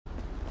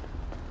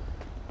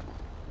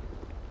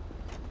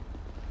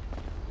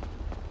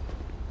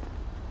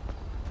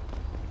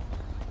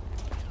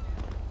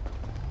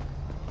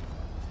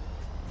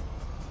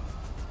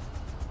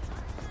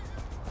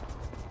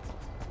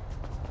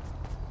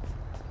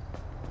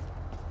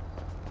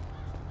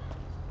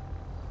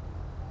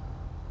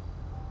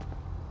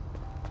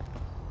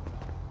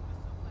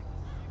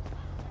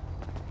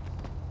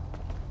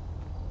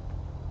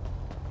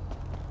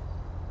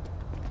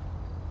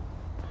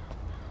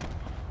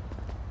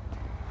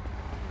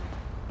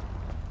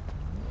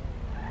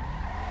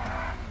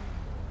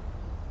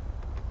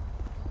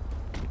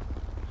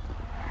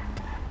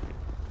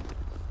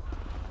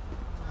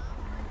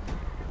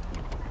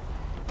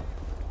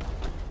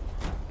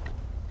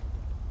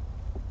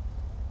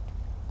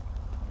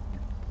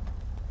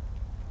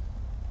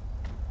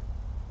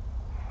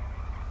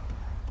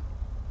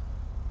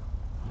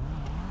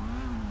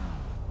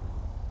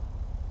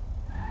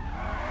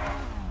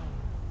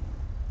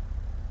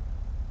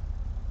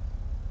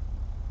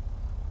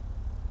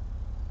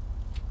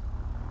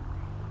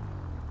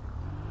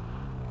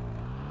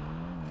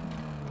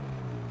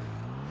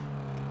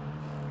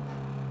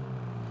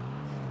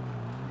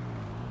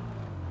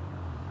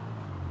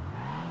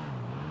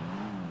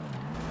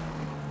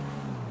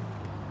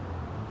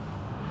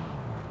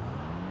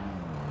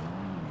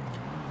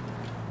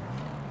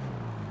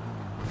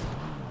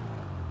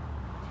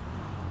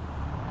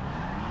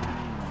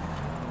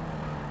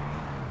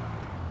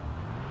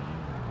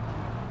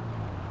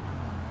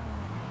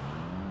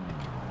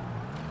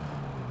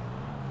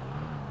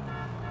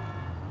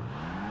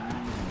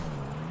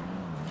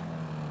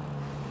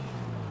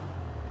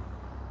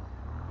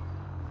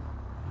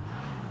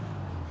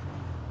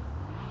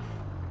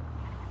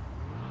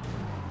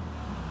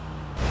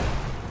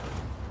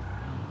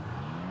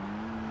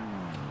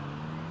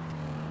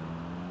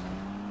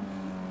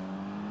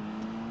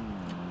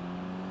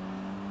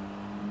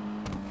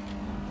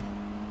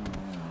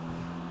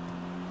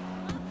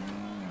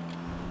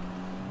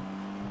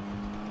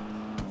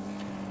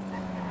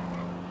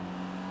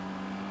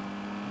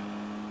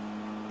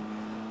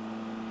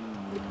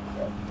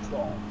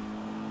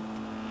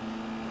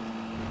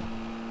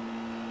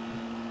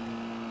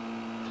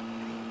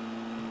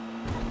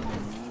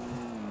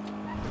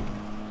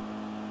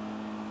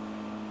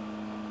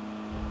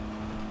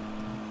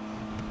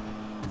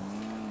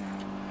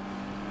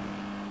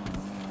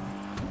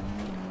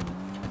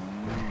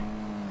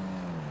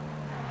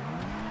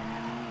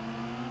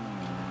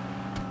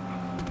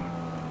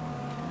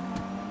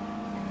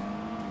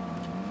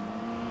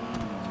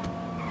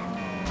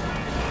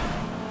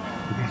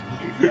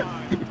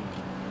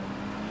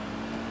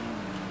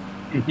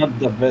Not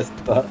the best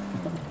start.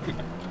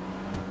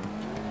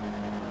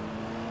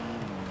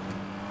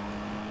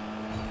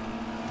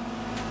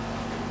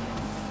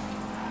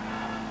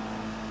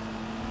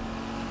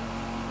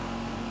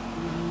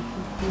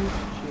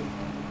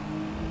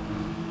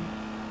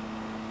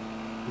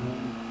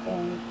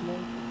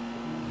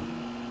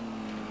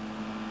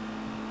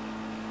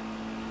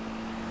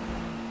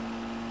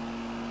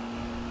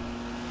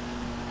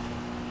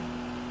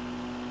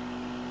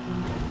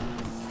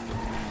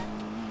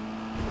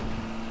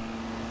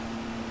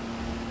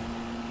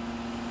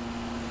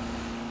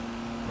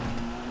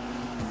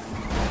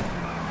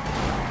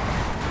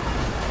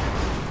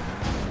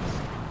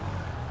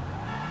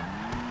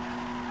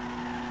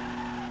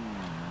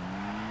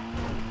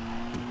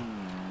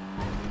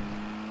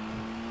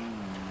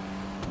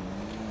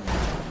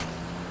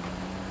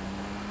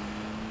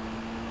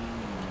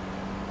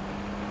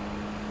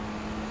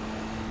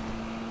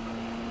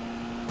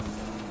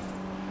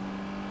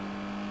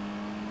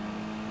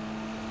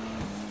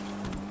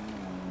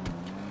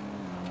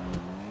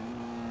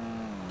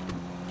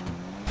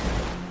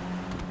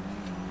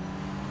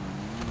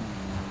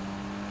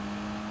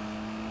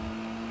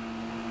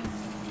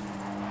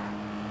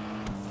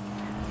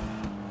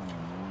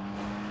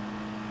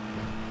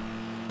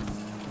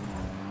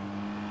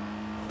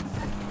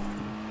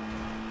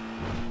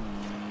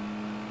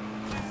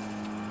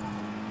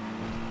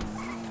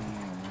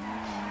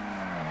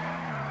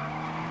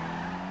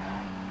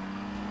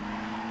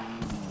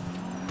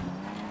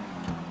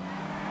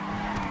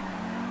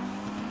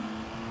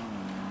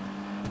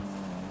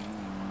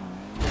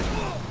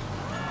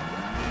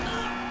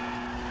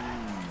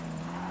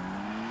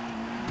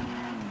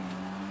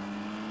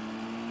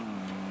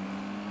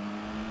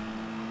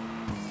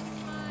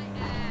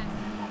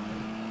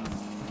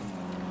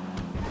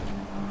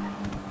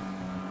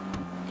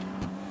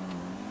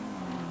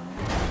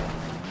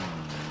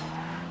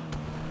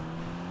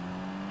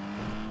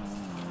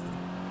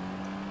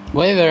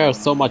 Why there are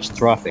so much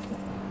traffic?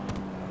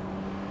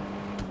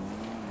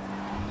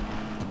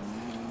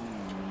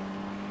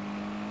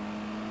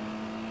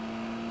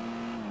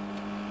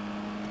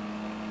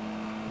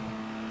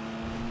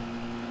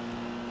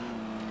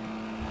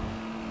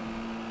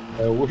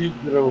 We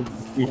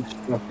drove much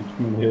traffic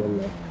in real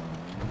life.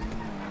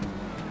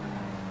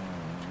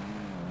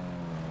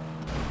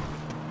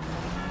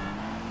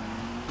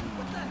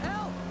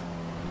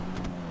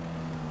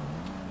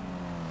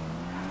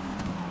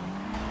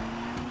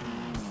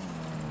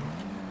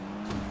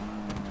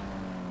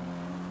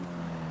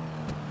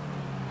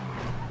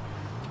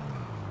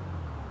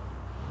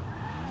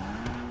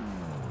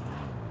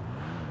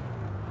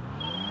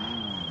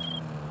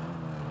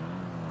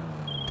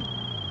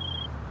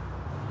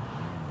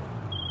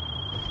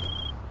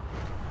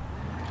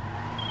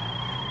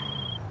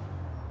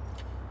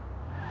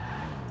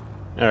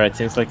 Alright,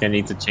 seems like I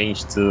need to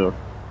change to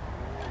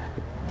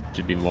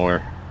be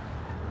more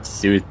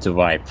suited to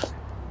vibe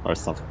or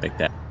something like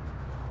that.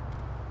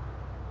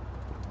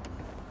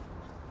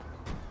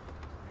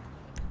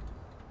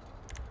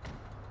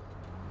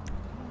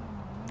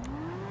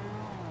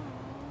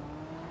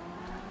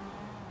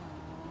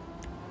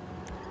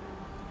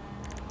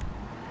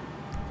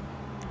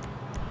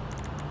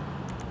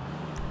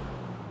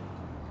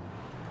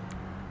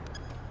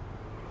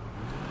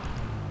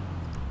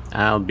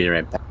 I'll be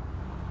right back.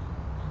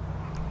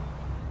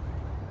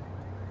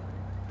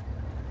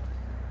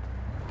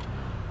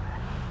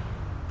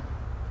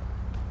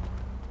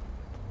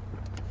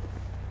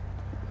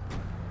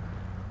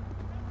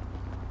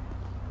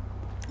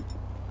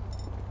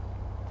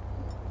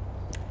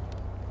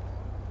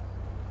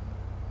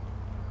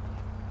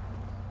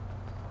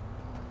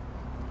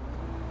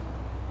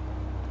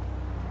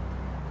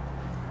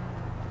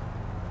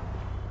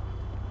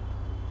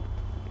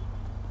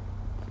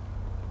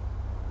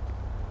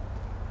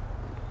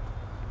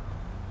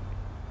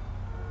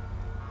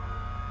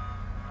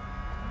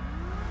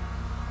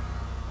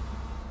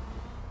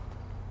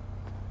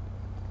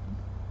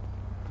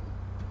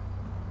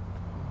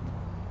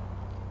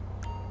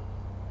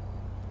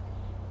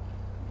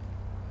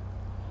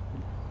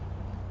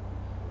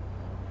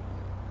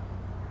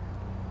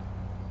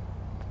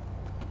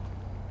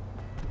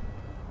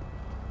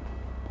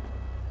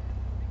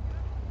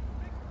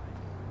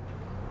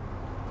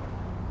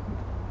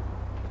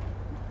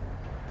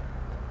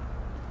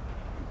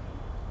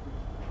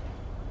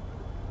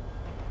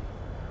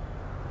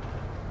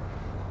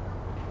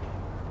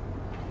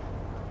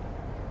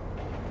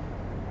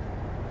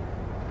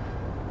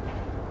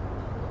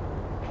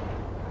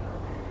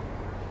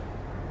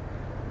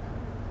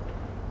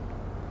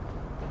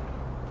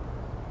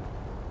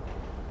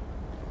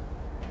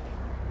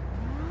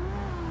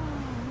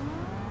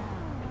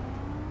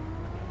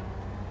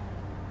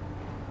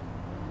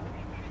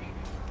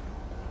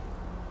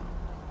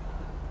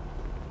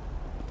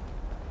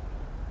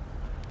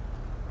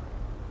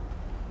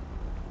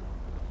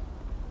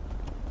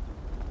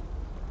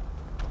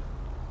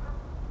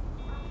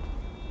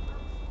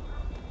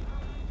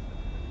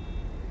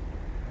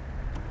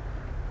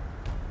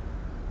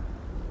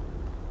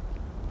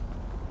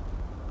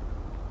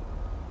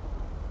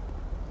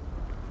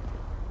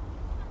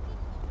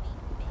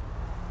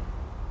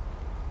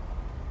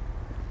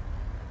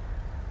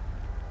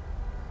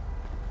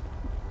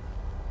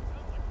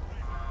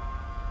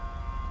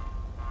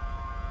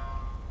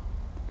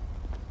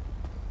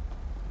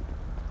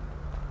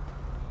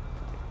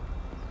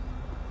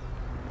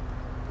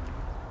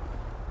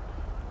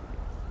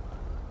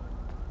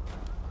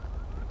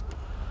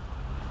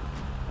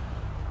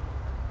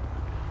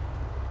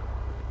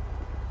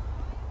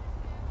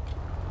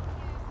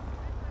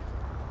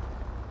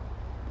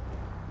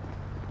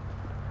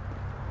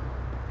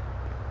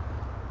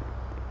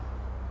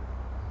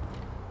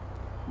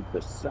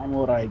 The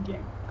Samurai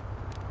Gang.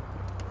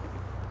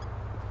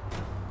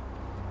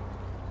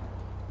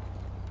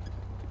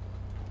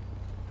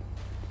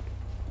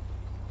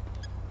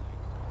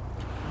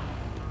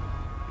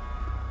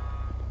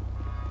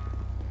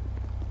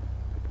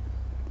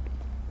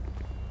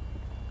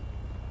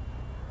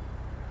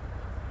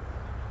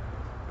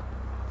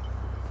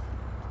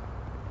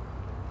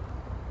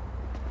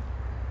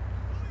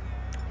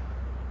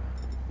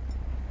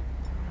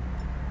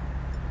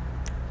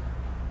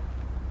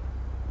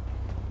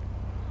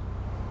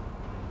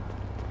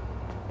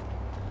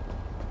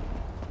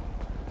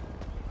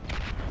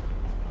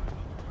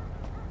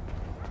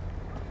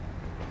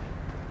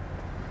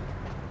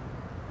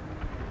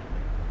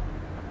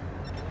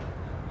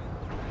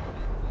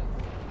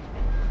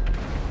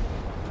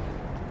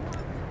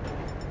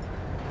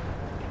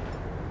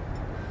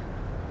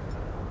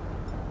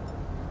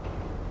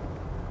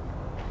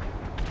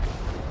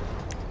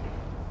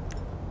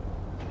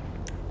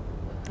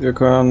 You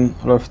can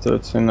left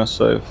it in a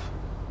safe.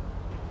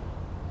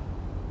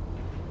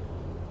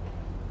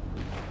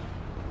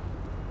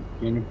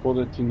 Can you put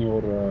it in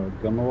your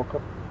gun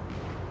locker?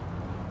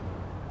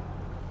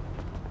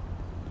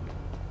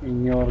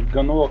 In your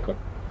gun locker,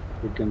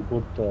 you can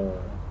put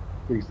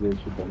things that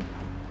you don't.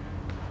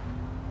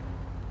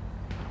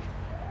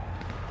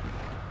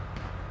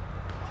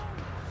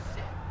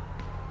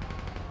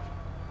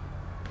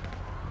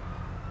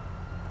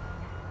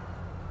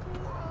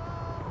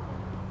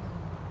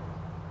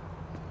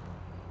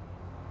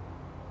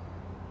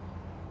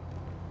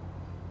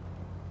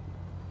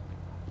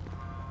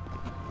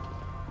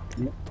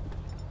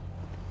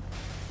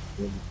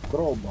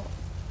 Crowbar.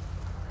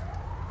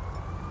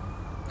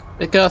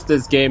 Because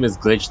this game is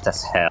glitched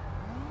as hell.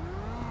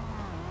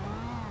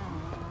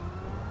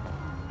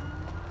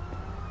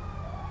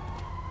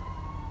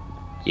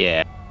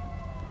 Yeah.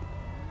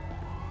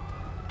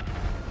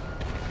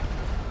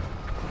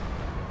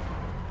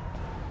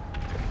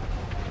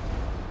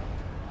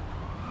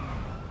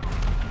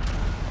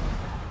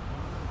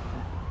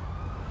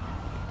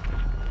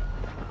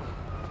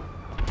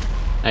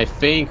 I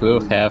think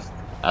we'll have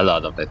a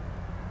lot of it.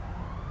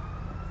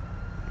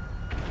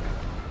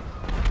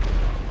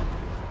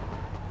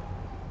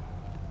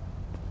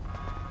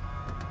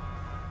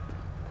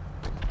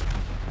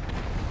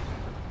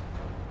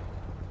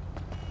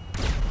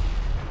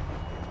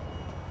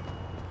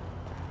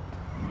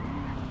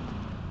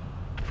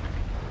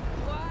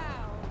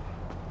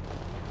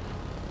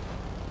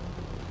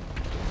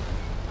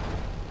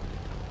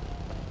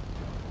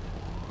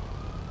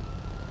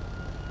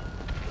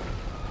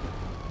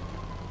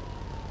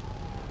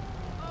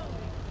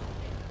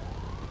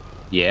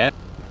 Yeah.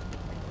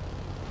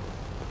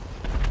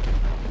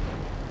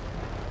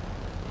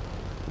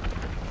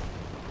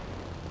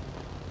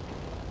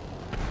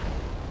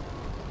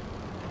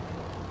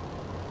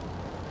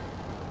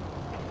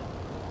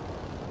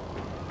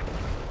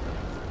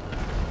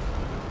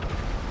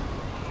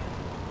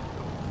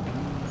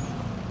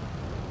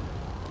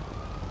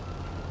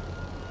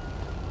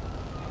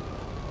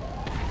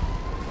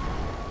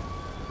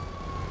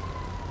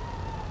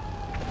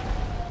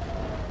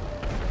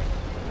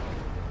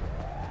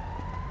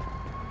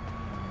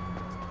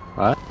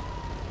 What?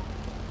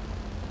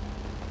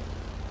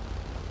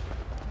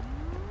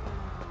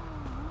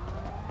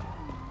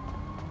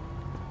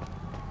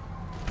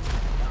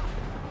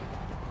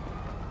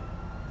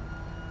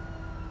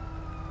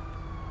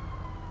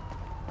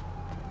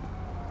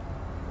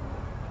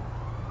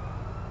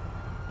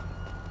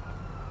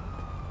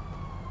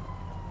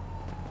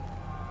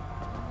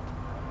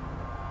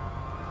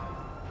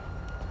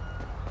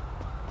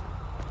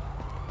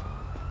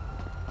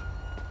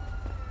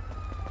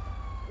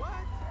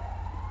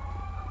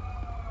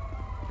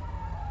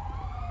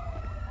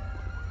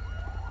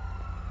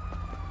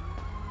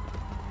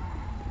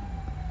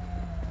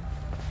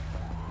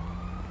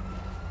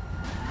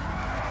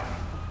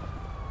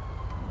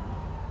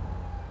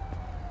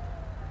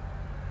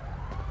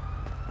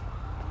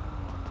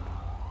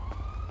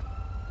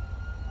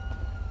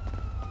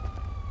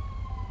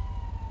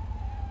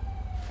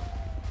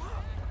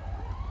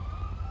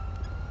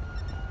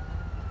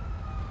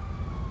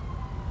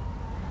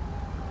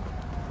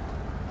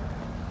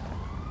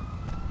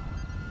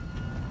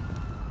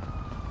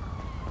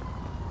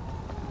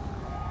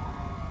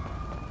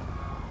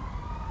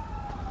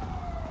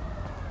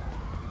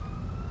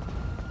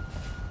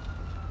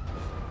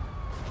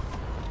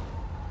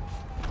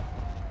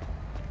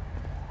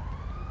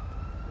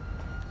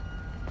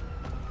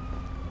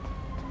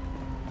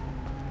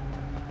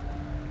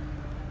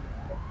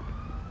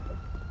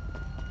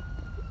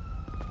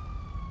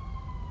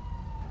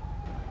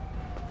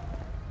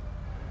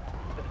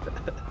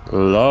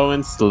 Low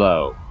and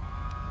slow.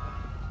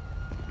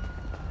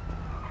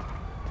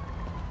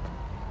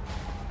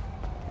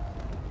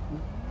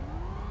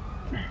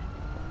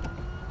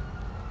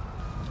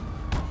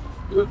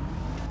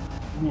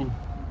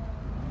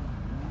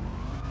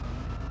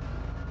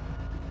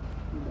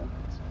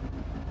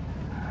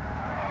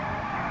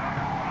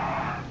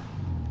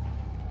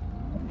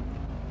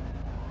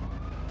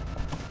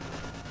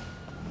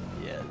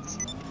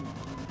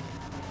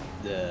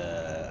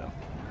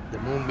 the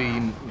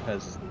moonbeam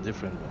has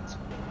different ones.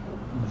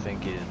 I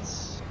think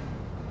it's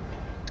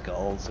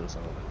skulls or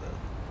something like that.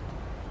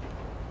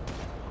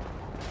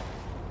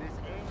 This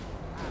ain't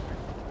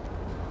happening.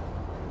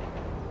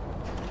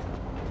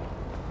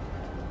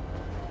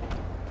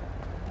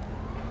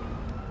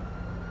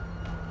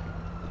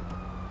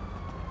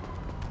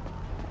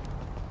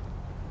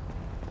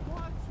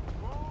 What's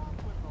wrong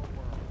with the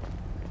world?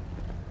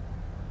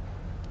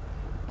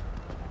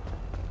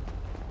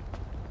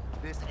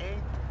 This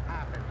ain't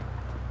happening.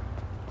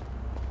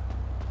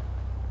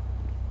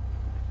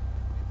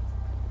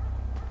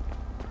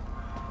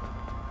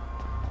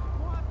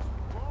 What's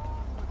wrong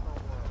with the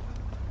world?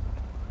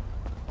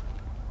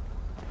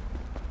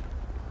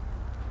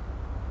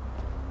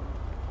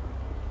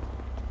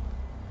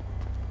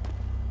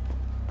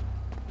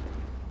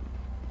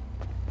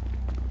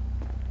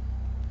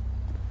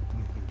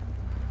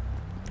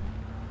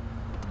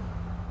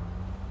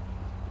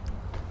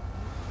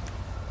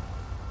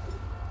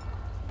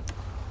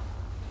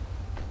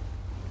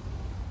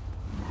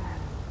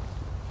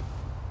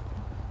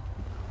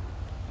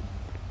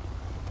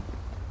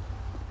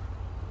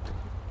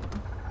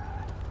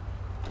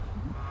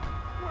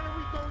 What are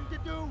we going to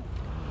do?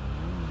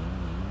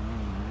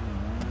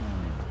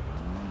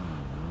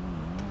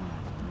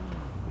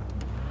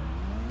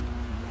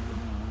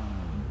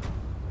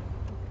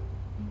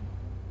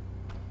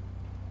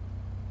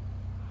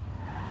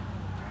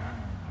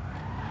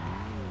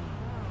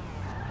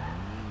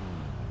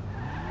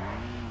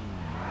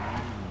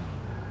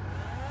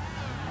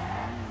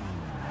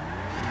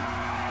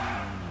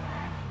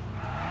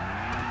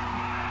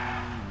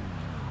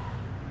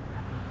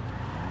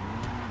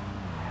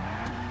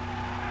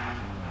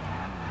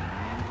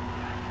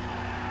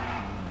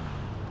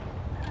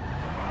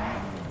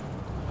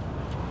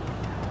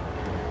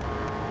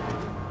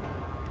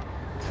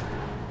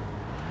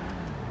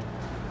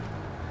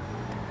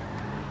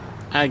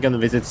 I'm gonna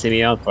visit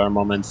Simeon for a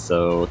moment,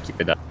 so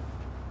keep it up.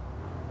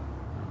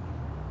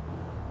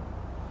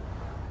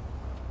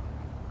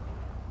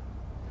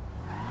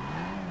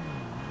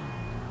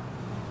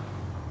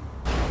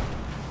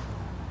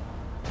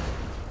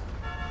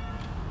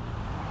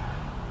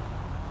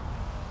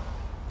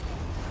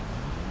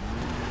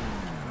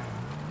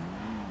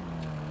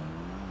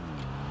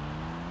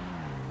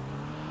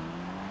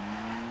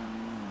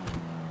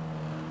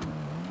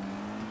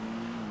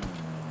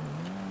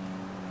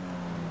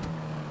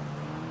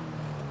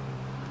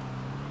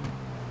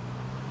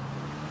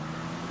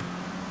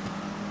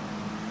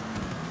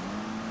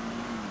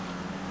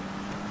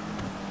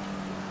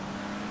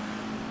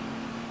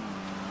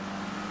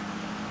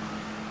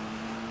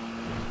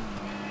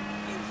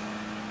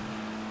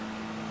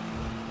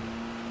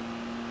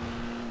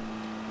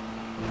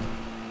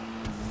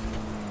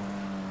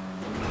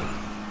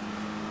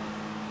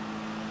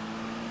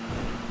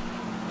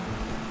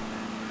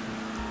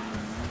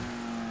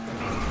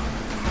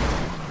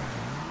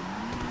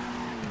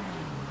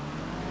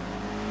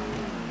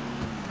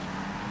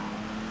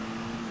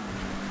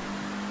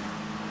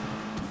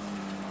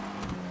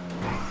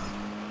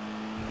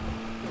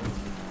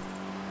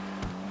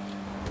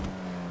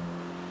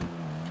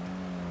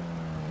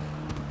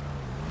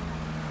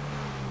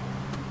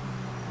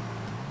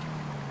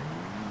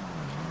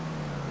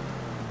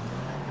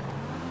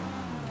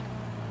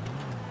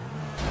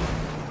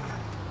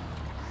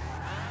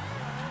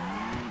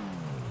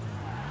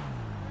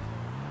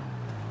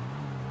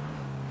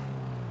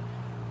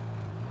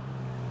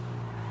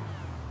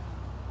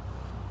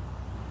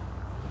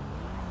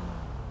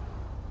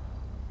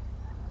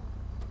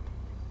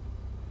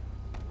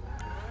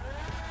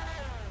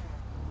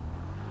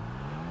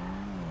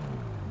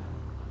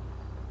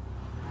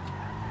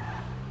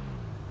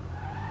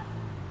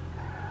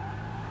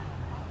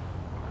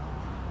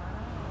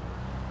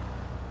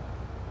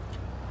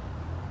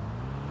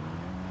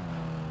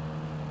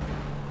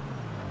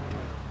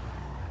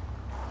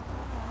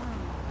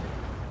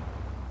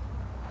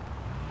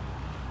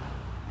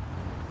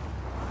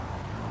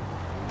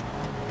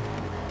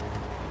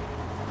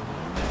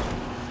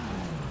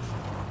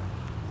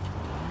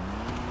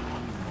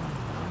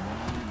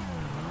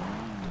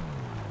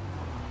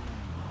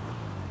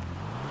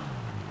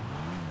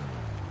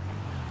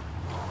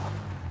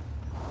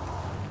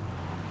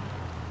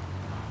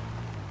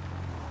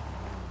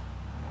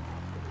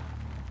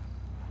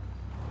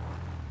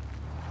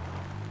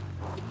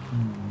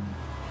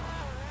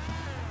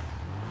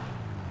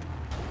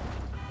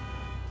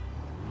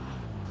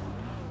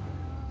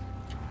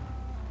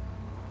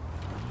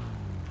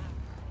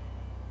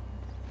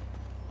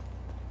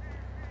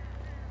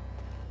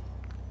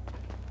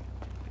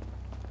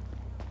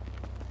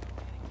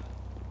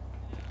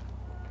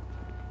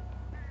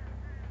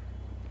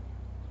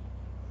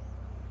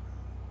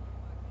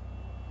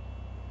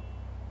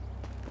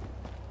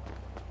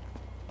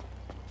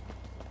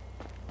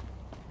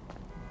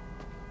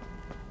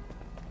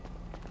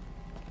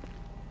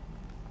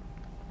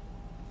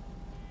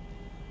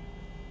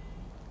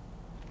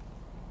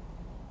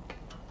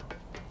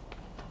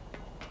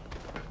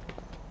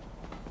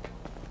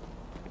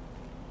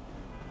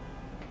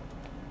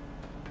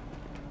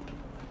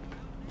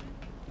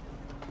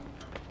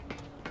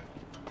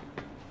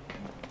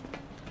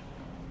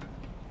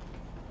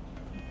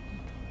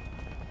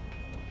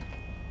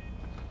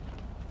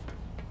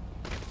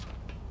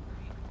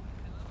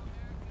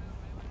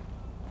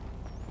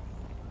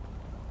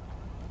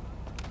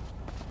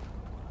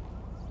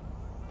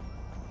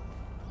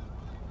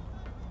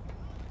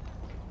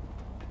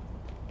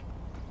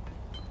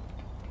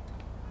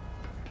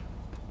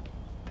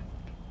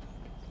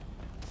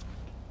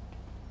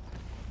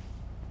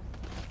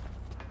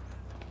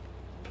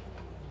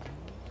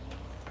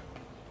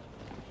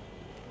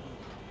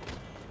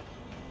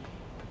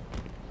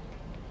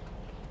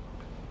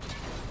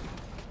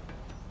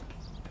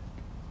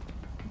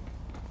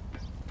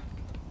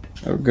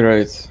 Oh,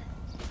 great.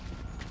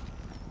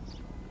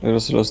 I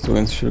just lost the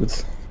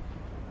windshield.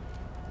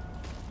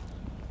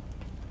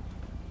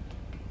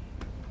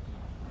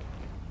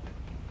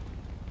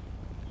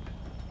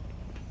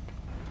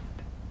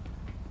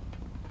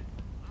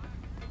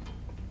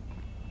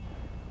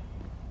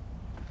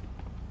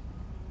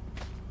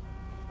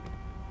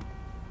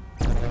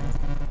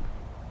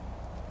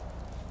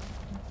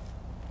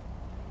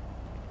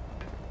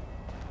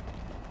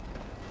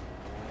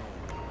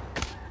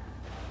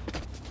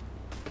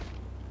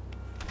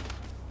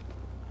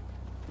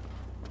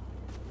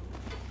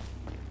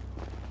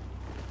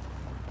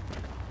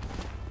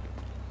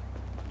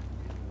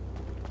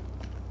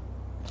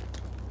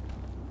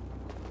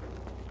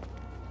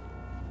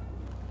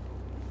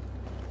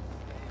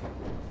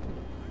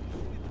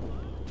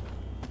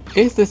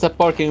 Is this a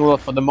parking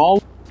lot for the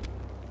mall?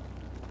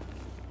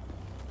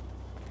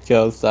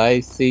 Because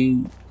I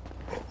see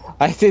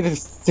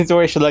this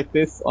situation like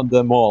this on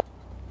the mall.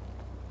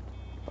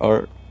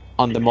 Or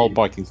on the mall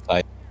parking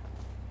side.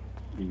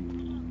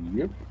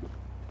 Yep.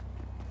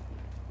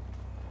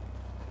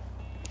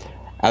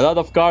 A lot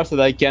of cars that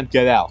I can't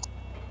get out.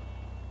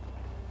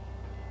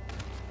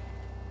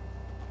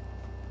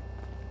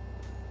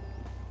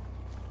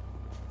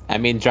 I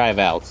mean drive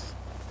out.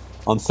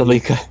 On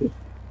Salika.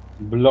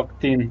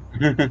 Blocked in.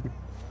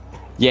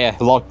 Yeah,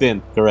 locked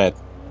in, correct.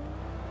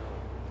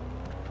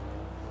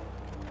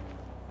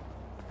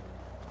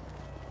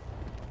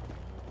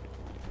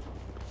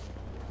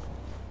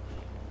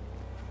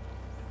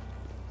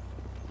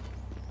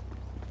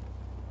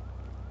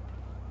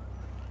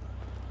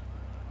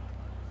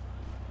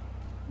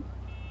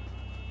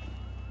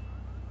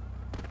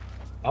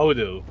 How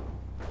do?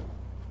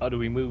 How do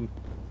we move?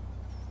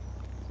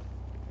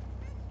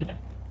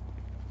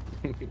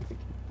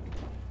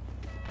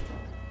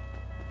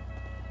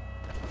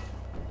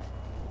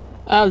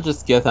 I'll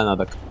just get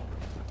another car.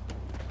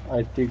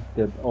 I think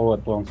that all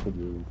at once would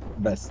be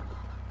best.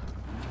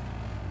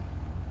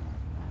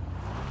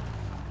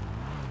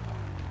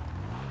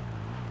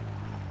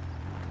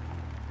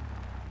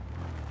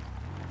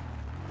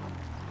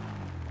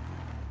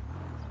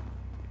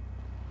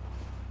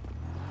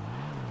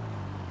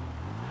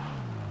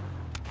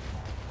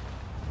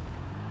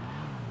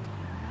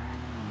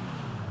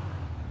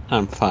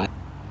 I'm fine.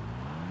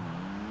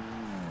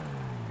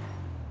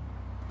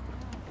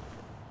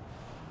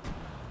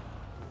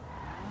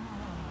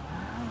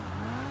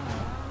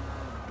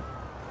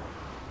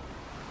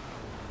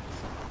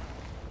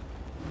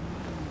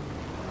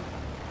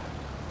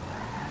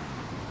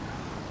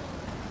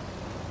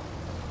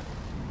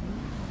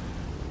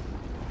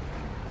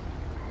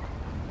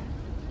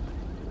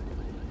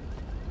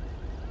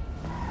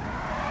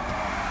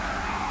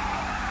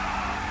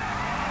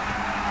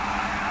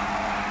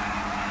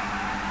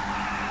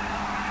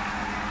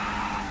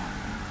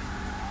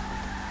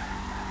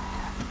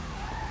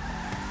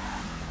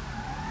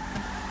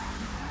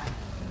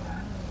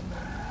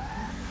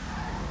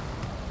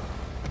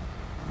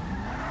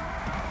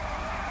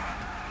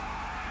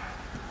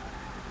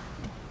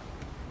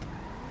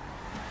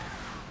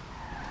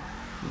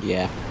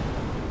 Yeah.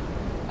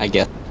 I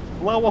guess.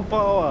 Flower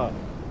power!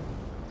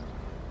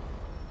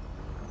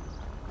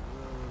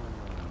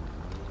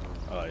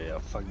 Oh yeah,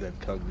 fuck that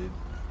cuck, dude.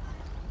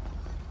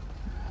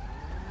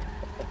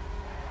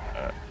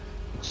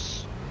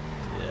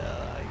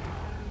 Yeah,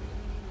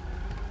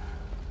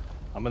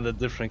 I'm in a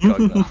different cuck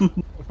now.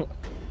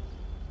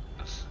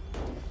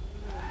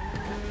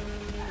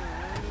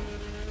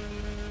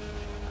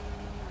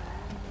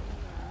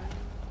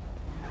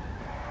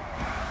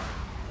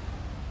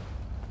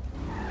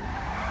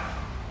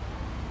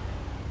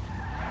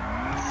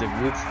 It's a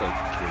Woodstock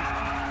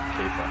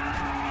K-Fa.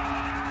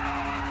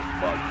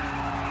 Bug.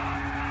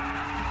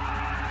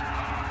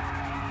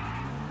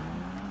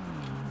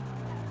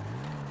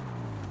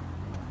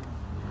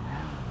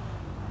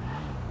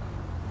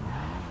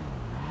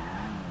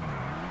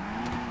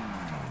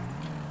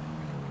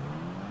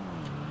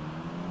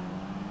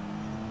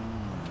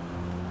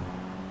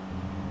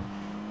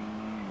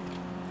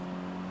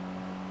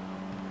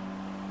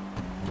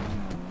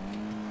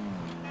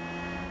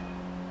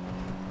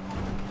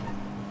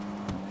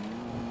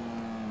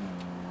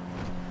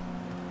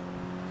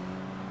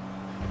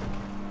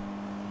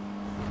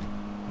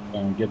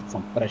 And get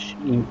some fresh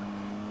ink.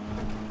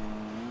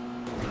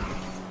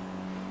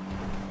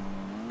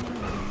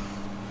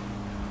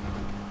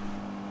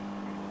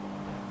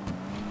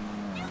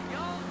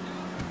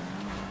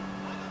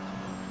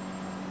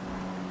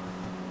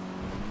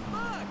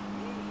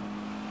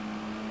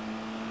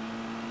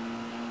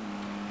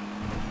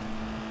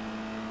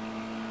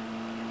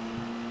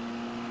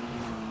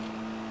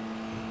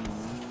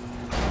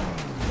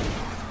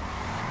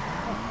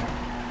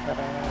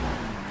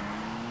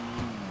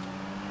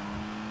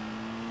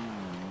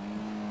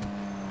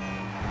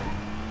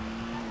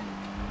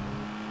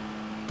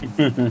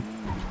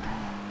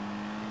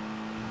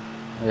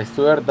 I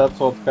swear that's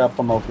what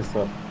happened,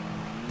 officer.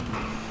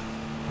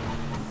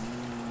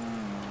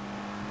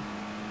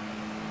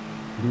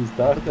 He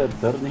started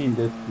turning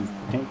that his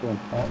tank on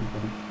fire.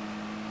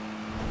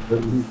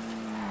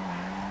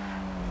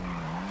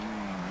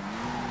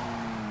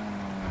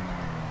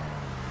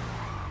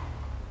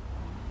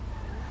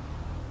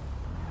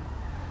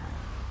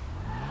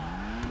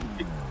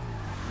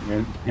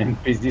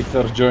 NPCs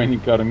are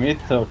joining our meet,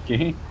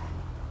 okay.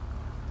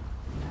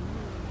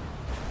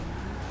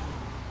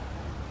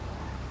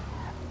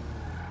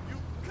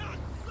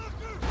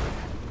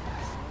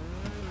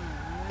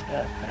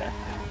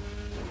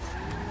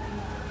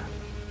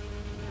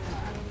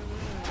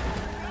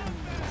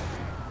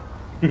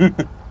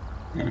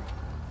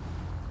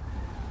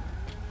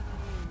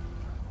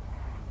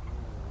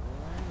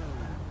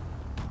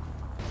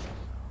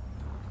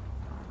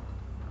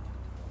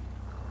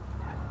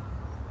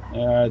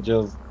 Yeah,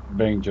 just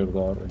banged your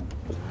door.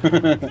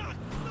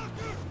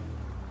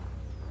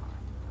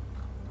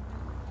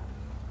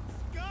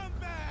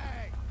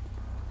 Scumbag!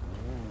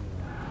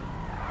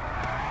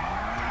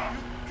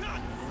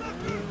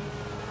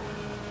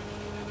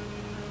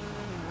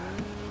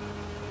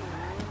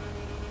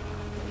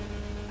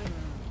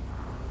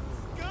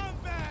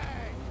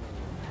 Scumbag!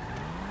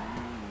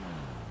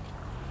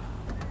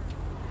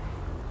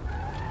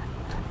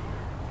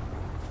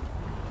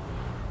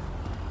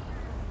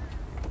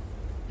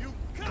 You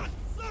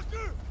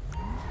cocksucker!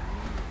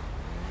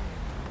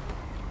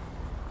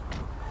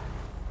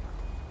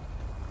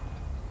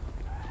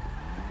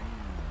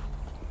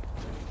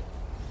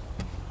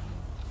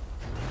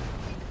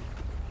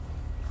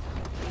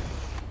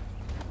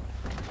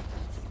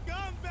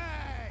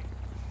 Scumbag!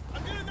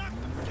 I'm gonna knock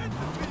some sense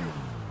into you!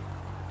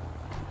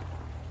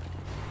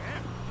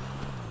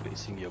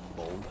 Facing your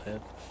bald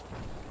head.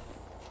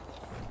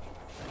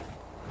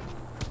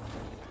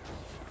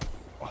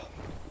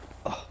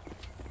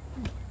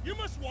 You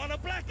must want a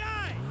black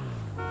eye!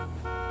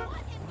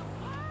 What in the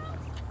world?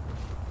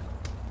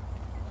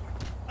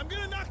 I'm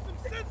gonna knock some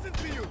sense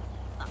into you!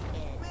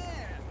 Fuckhead.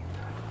 Man!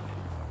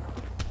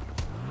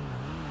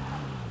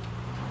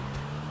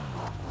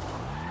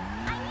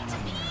 I need to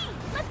pee!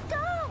 Let's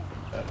go!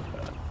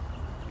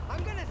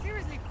 I'm gonna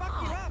seriously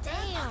fuck you Oh, up!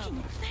 damn! Fucking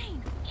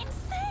insane!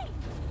 Insane!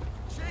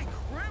 Jay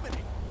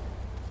Criminy!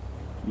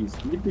 He's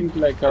sleeping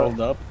like a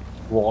Curled up.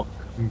 walk.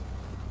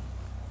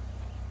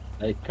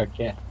 Like a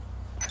cat.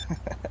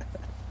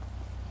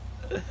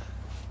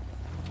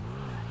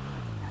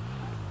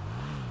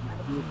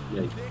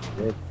 Like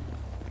that.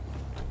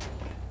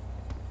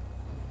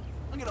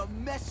 I'm gonna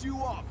mess you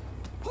up!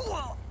 Pull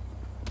up!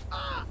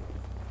 Ah!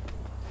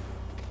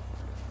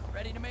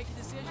 Ready to make a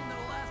decision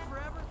that'll last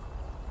forever?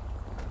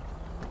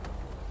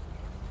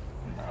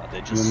 Nah, they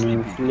You just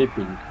mean sleeping.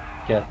 sleeping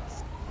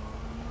cats?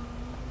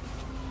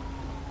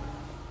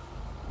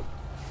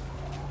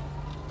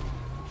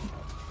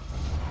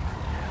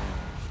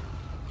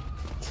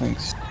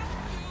 Thanks.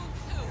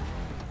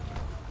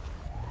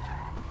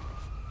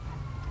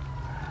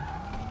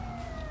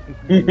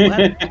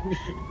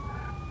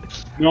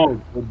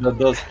 No,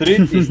 the street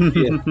is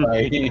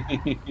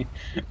CSI.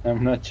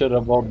 I'm not sure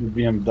about the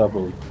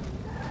BMW.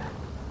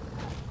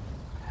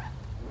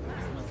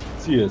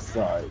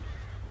 CSI.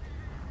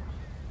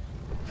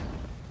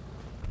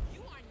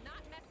 You are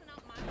not messing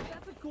up my...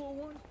 That's a cool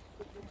one.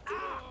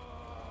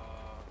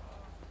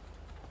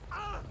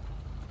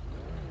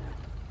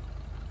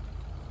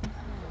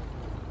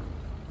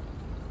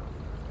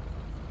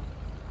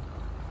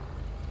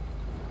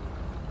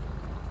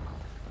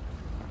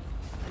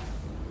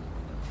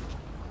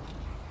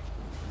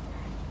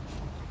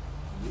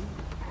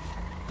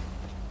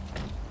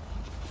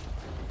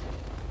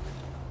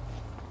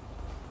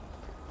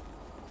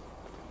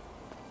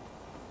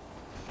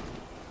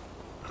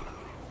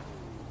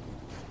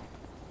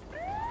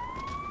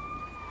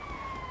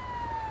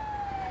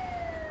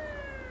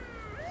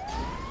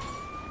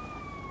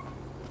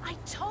 I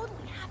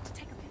totally have to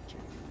take a picture.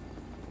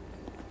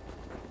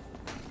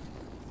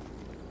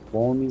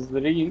 Phone is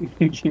ringing.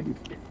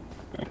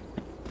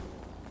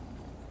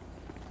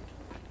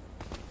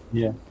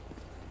 Yeah.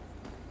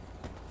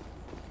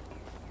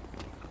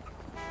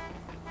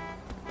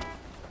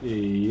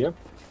 Yep.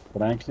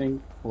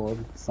 Franklin for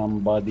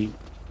somebody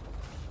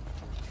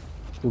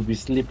to be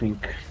sleeping.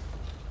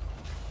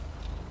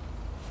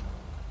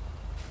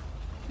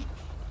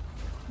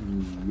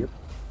 Yep.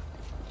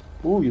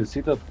 Oh, you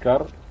see that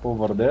car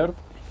over there?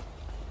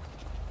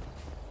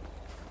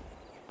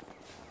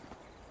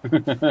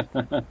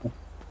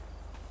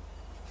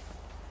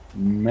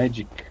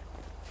 Magic.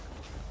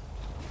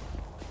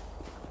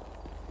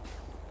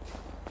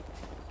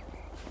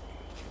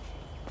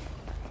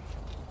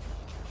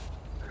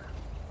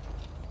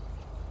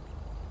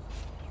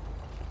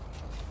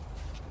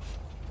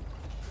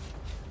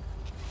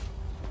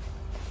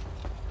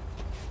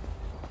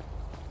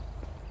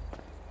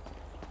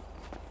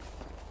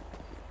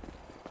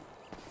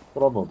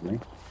 Probably.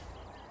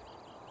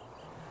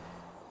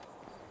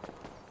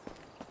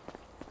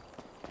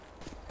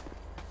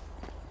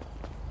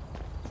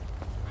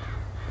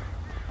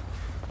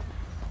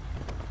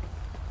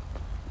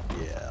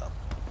 Yeah.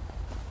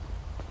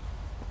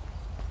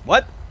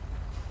 What?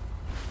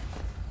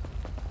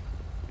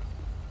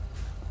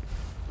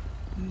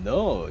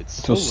 No, it's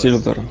It was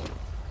silver.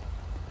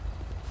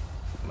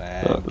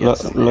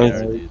 gets light,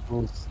 there, It dude.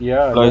 was,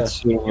 yeah, light yeah,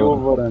 silver.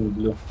 silver and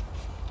blue.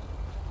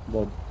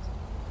 But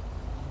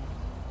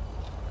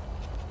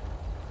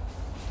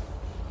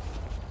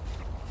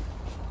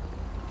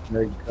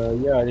like,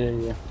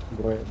 yeah.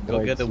 Go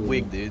Bright get a silver.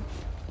 wig, dude.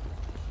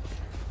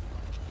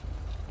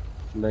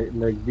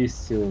 Like this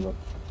silver.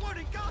 What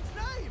in God's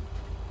name?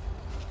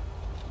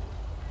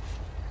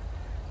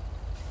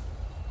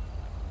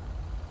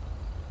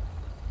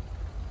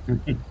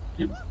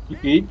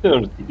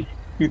 E30.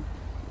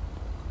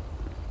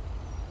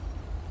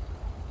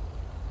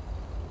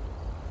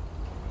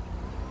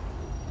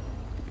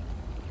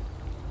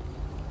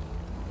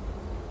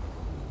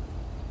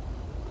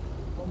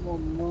 Come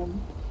on,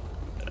 mom.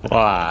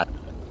 What?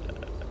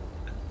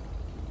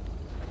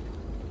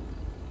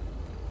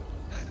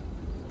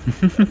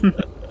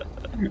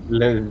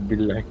 Let's be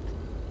like.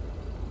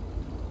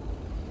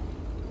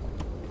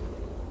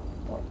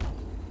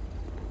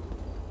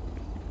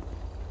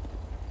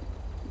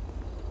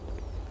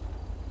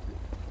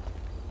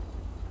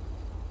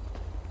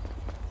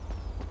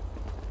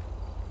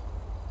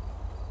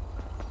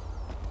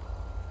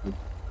 I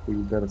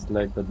think there's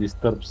like a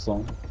disturbed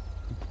song.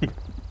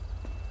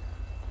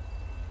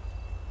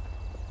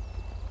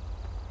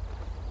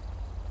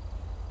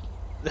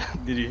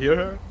 Did you hear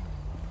her?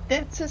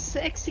 That's a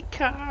sexy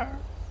car.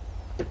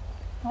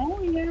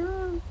 Oh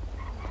yeah.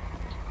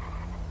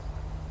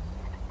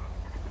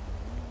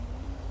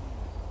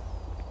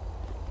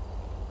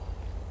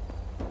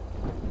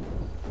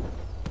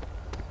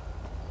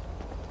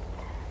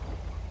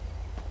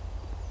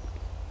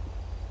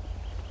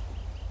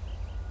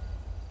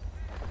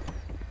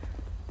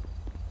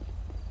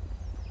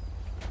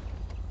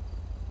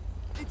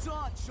 It's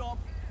on, chump.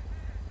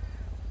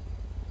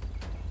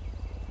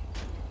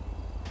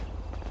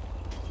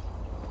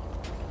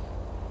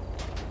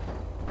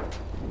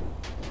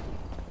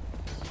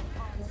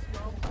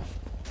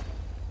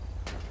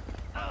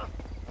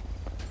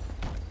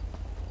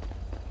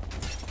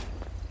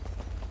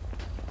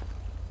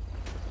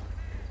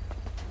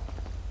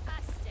 I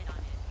sit on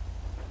it.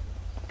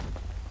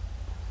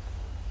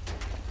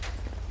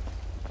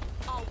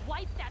 I'll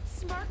wipe that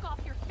smirk off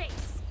your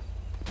face.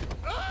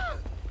 Ah!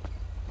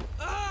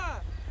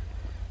 Ah!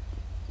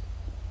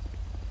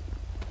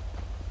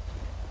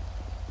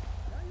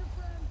 Tell your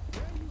friend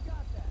where you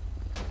got that.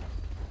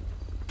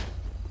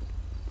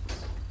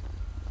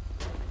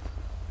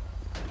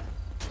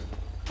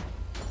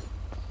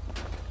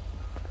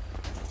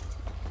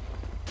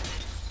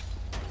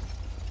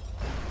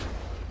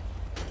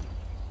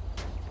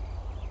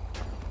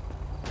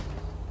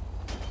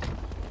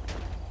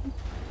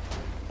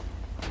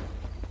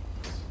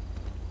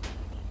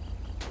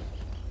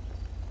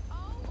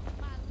 Oh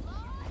my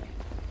lord!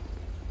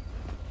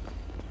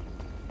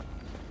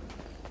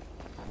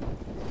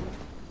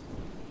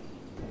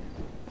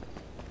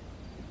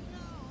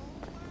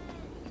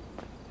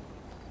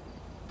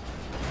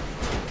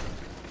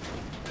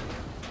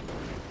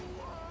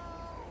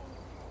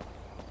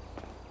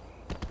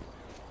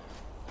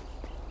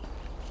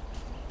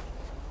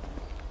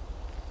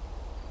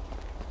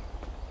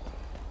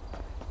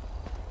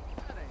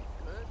 That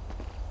ain't good.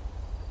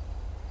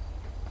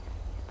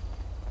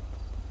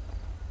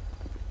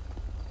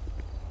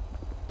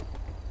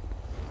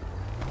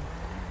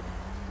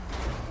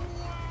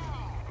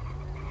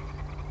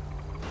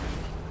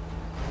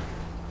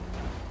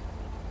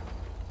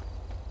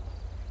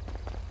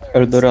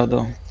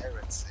 Eldorado.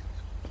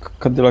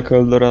 Cadillac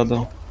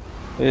Eldorado.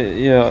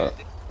 Yeah.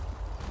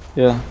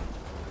 Yeah.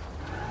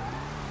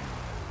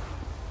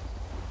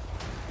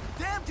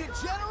 Damn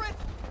degenerate!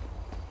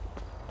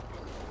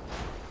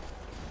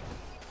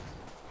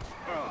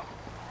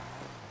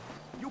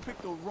 You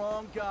picked the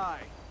wrong guy.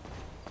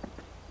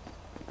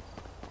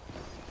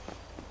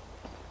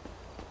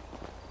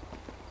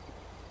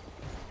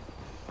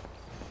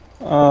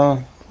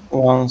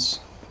 Once.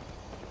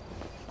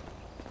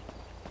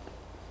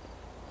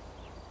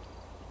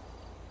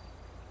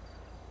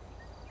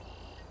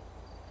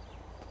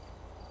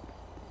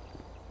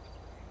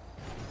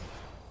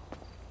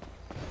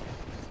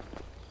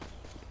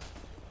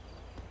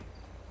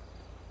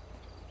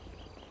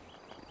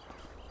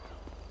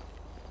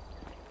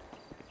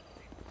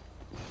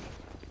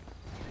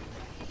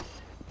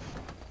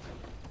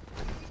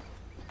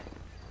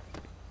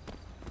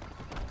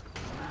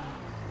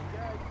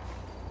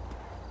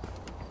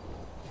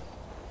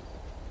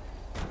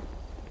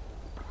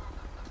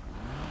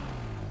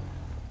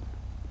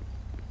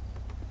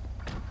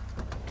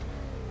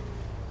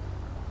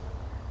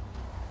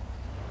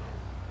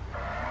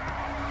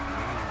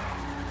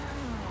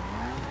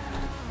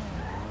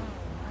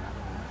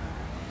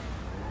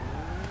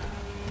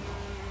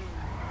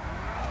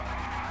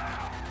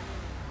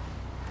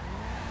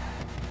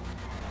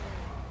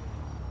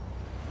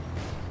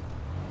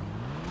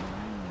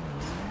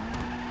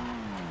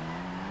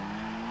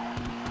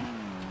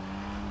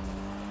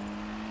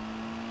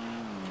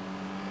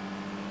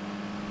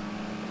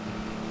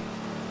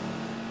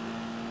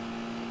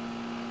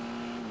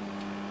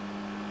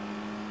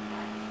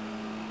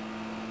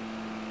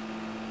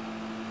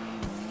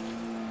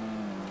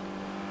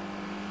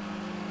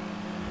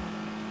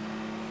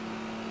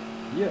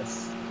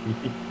 Yes.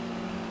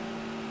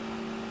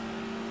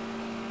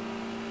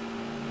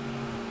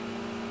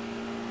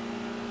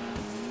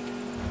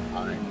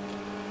 Fine.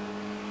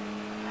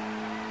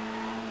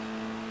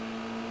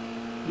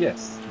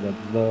 Yes,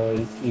 that's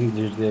the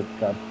English dead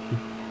cut.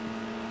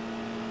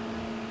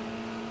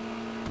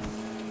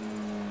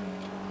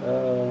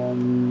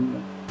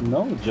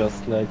 No,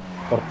 just like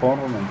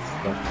performance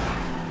stuff.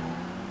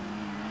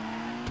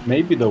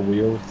 Maybe the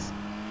wheels.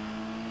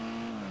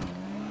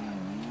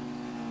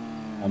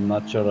 I'm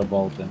not sure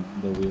about them,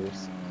 the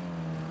wheels.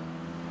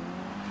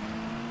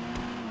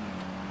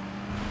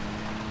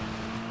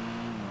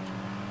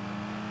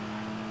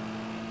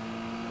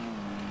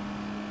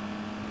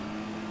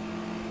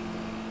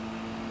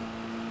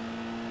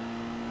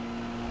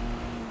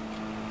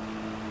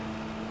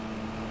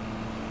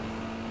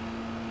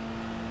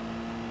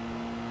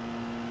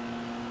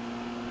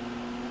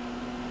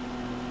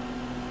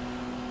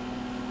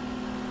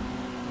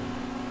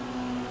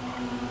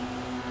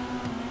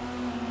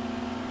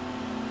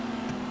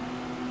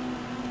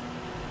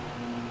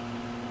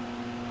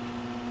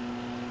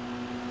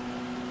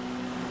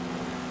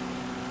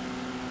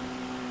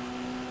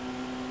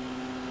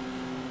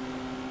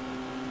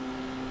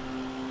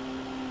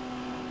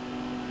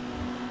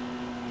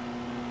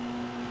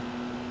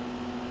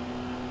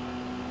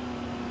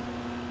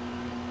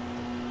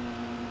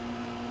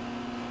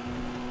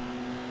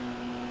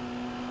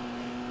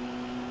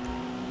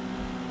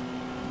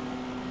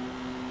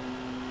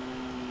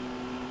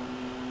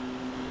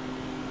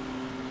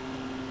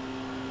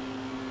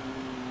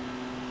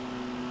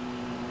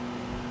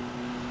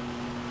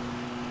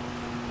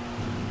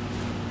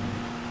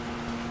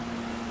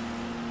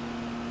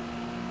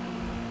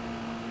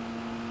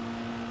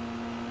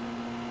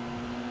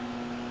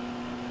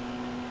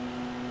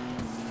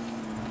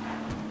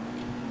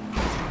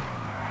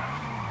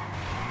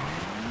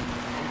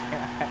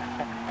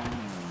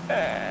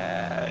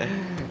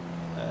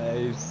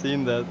 I've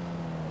seen that.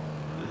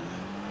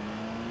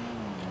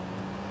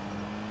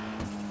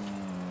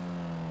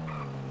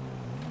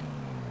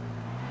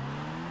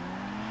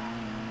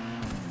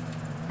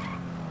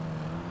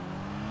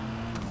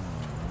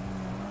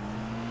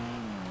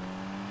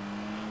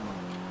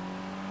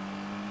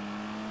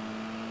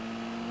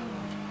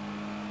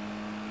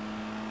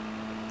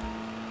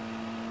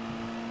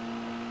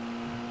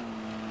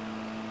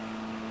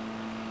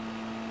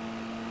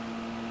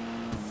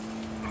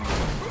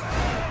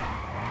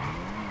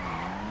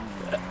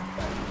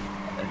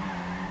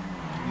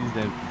 These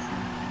damn PCs.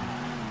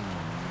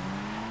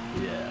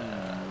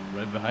 Yeah,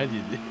 right behind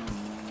you, dude.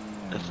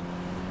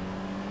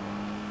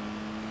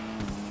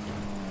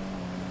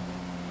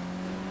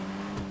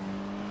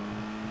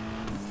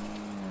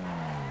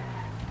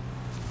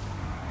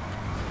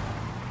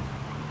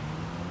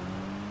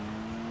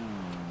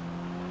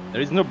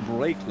 There is no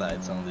brake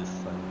lights on this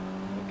side.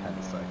 That kind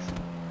of sucks.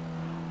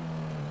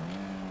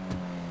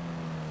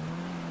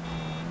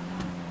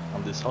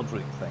 On this hot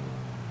rig thing.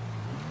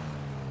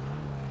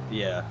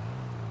 Yeah.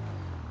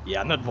 Yeah,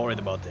 I'm not worried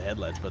about the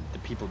headlights, but the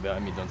people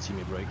behind me don't see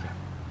me braking.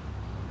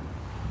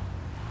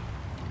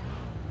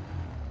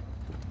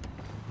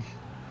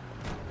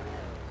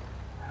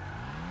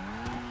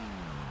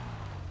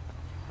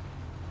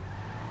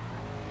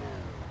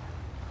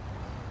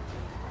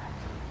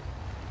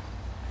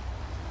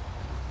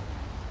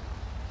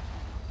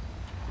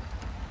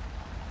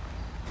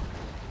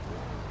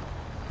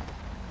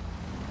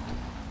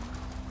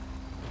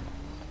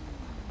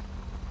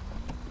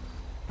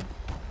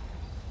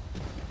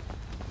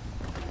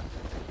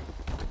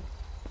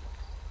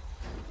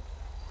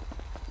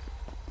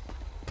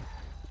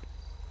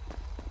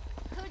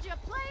 Could you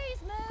please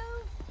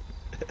move?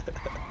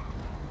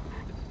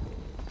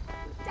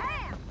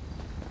 Damn!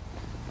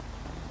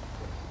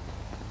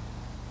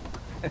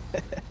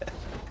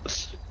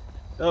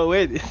 Oh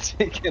wait, it's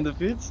taking the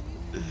fits?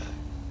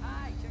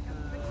 Hi, check out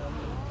the picture on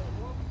the wall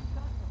of what we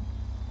talked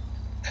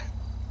about.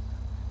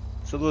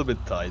 It's a little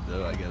bit tight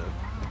though, I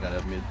gotta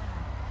admit.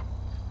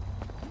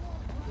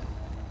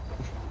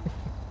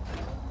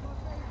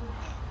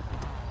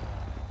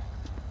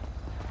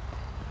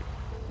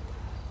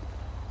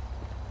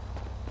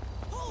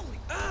 Holy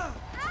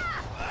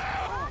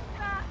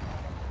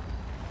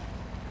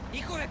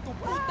Hijo de tu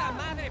puta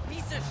madre,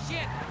 piece of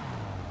shit!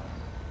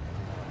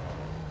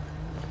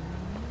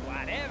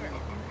 Whatever.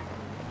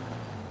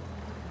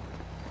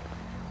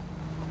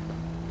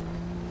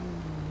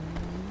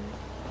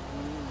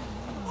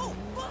 Oh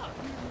fuck!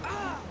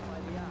 Ah! By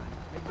the eye.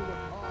 Make it look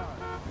hard.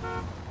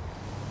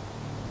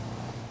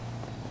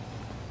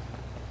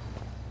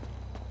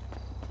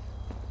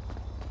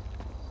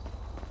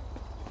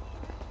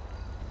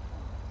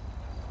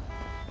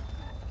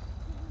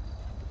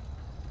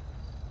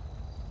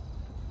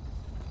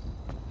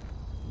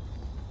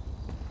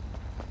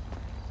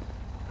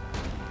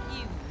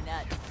 You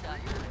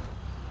nutsucker.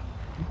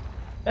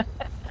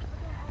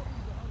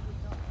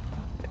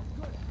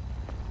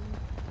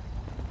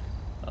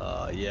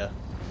 Yeah.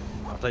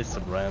 I placed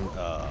some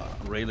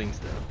railings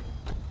there.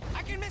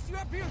 I can mess you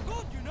up here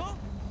good, you know?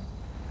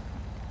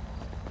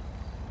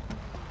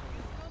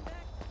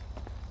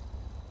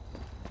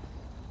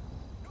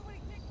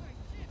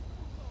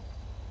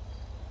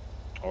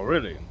 Oh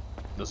really?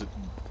 Does it?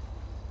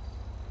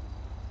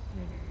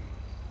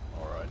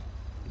 All right,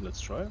 let's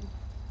try it.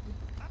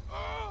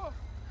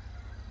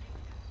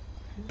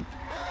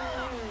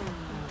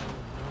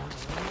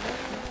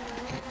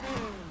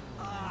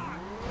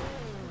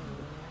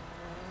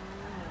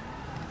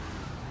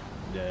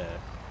 Yeah.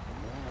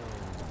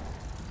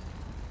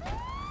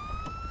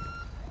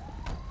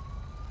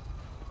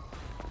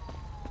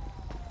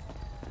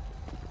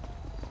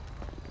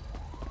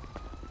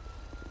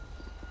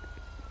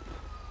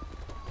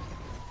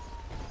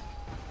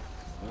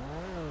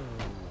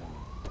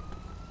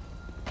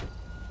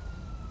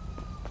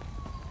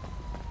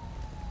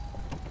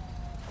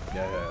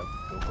 Yeah,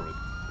 go for it.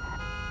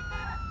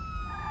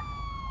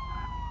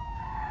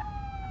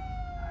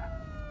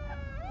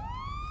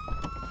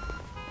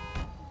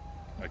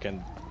 I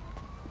can.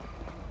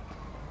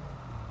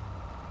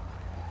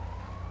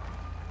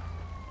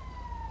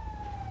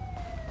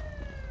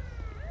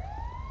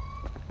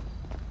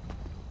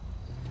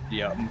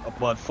 Yeah,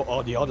 but for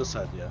on the other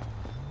side, yeah.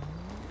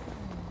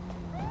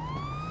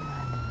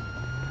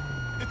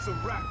 It's a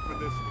wrap for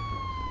this one.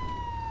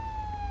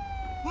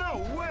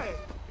 No way!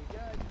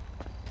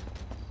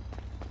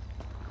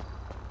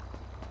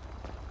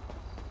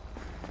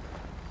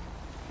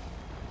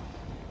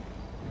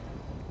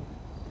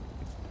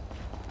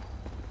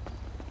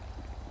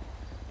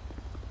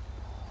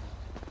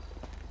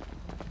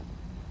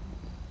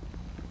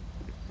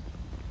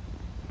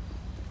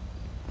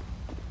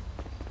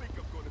 I think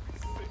I'm gonna be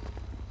sick.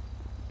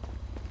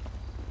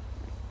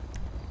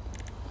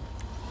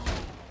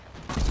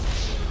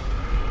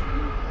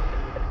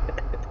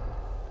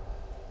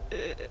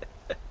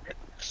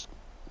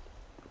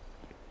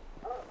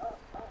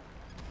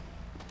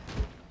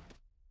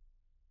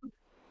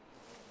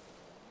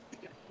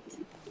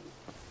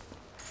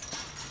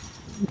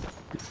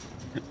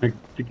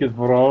 Ticket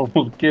for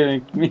almost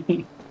killing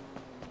me.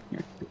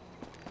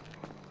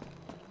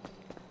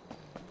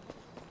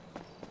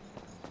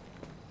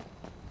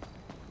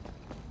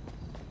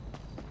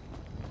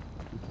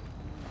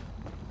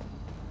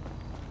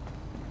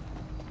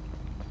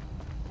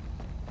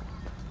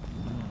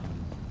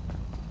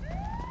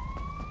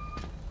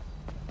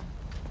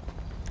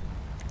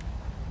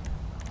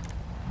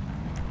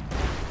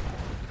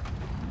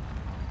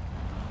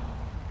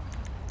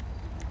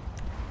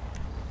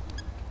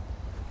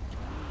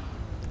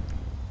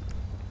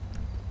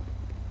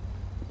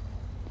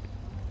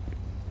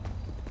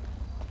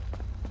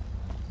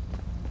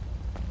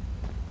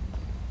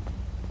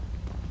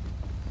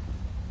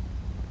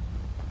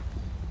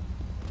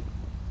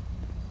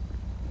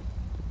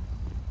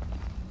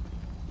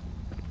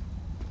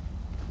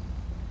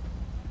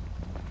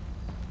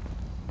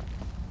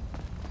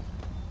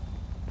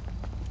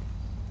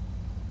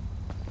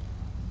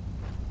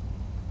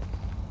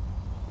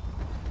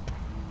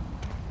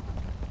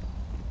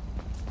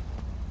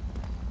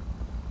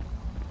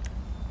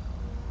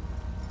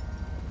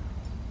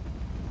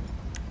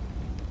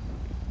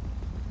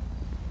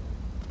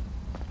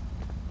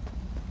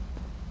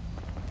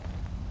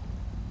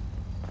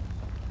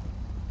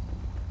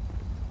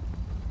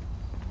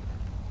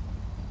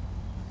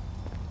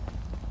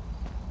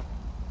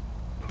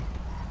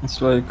 It's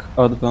like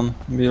Advan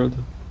build.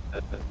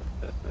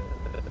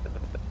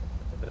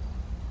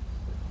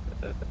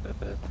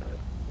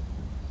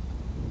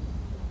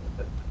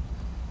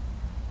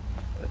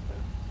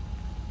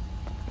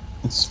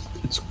 It's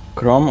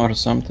Chrome or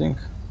something.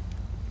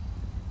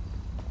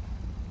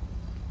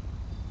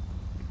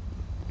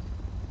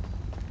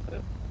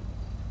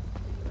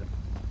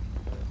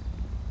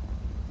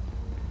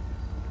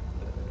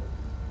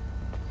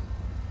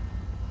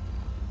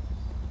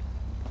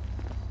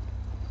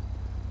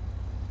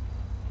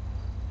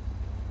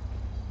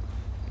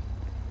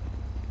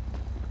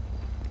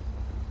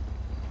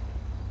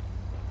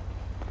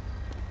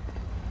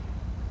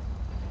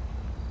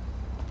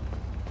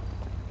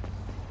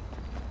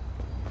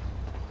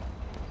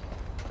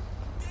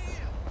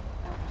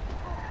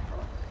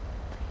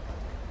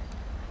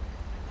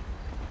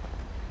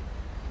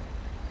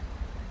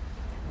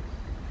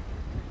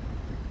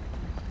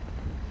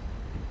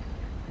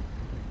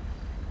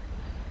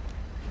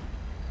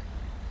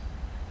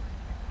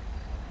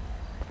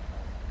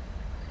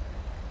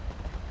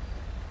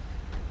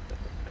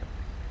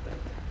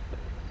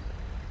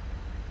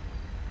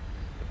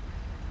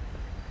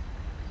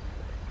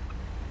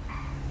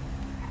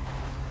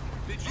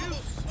 Did you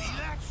see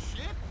that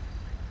shit?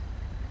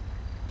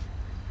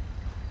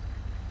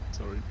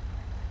 Sorry.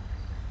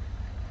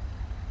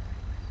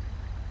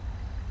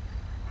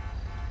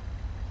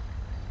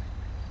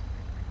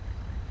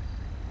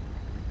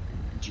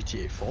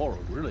 GTA 4,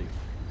 really?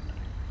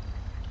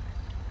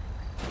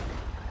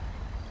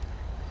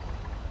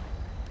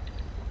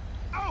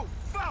 Oh,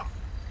 fuck!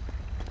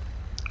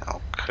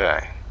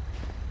 Okay.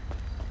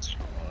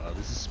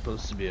 This is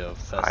supposed to be a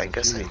Fast I and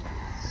guess I Furious.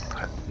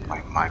 had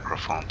my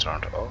microphone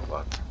turned off,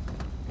 but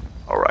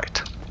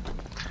alright.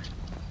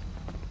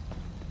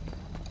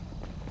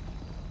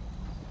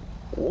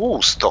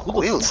 Ooh, stock Who the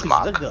wheels,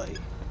 fuck is that Mark. guy?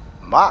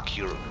 Mark,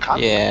 you're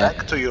coming Yeah.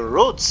 back to your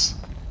roots.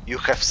 You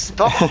have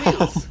stock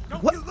wheels.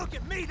 Don't you look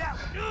at me that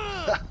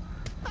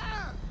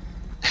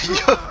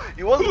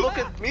You won't look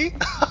at me?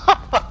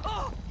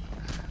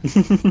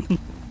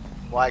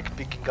 Like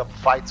picking up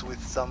fights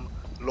with some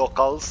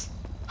locals.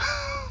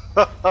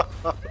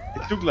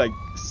 It took like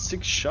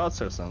 6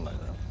 shots or something like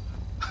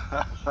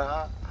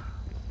that.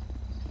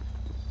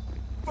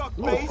 fuck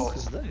Who the face. fuck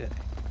is that guy?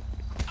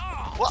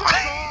 What?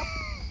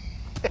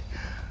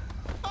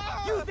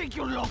 You think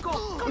you're local?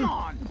 Come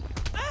on.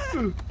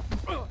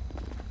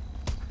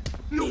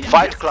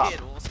 Fight Club.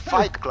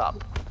 Fight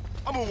Club.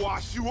 I'm gonna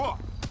wash you up.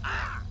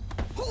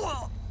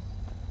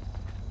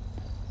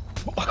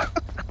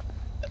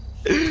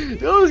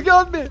 He almost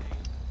got me!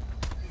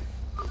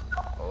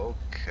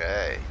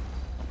 Okay.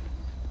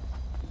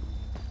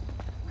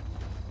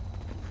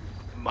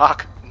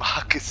 Mark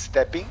is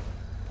stepping.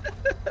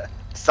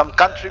 Some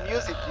country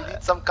music. You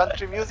need some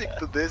country music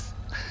to this.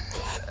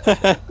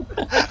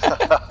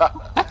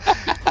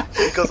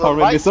 Because on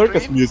my Already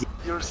circus screen, music.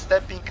 you're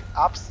stepping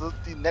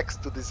absolutely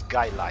next to this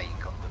guy lying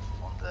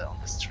on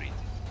the street.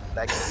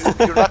 Like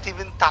you're not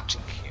even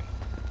touching him.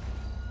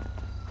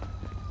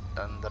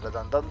 Dun dun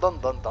dun dun dun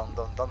dun dun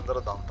dun dun dun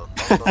dun dun dun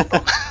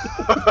dun.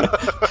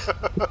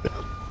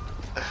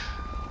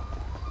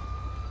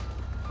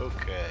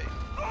 Okay.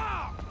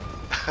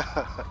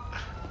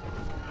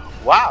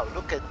 Wow,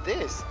 look at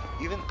this.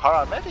 Even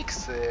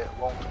paramedics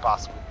won't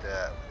pass with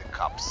the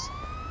cops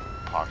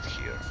part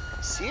here.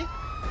 See?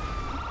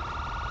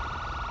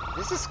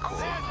 This is cool.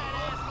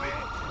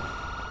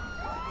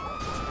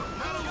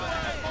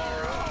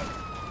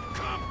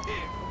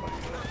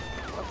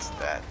 What's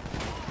that?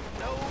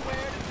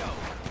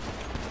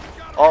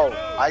 Oh,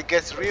 I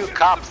guess real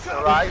cops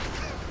arrived.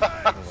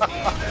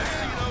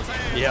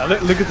 Yeah,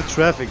 look at the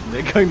traffic.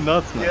 They're going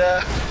nuts now.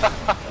 Yeah.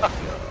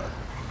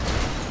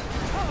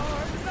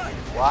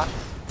 What?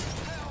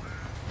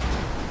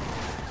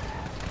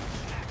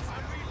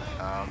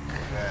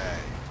 Okay.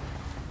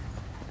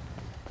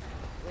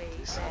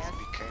 This has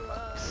become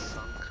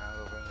some kind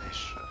of an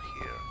issue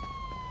here.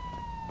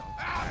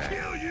 I'll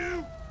kill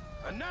you.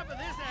 Enough of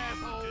this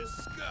asshole. You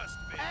disgust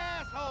me.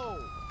 Asshole.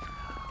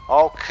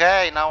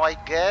 Okay, now I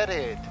get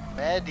it.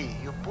 Maddie,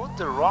 you put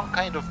the wrong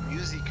kind of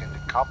music and the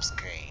cops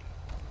came.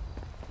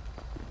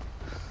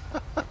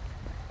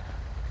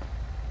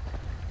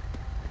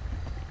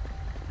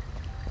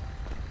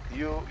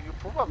 you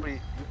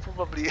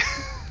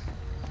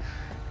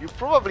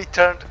probably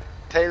turned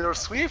Taylor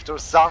Swift or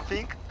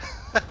something.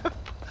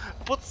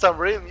 Put some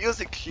real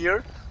music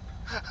here.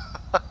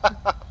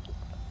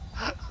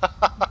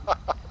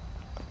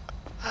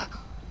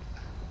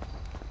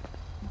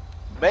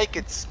 Make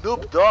it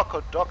Snoop Dogg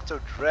or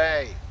Dr.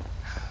 Dre.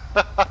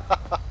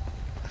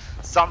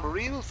 Some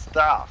real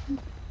stuff.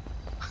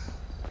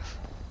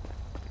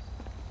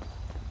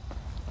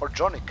 Or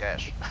Johnny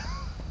Cash.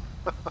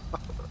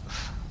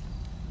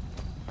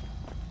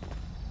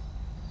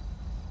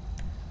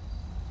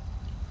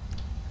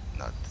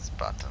 Not this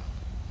button.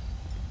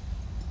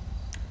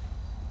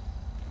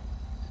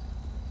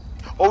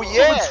 Oh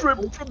yeah!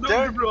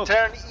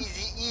 Turn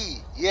Easy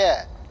E.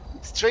 Yeah.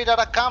 Straight out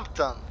of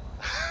Compton.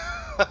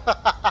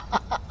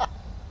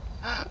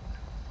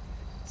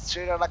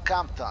 Straight out of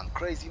Compton.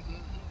 Crazy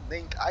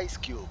named Ice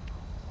Cube.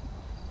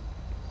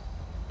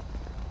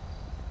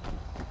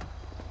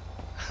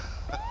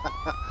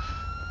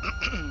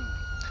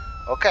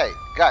 Okay,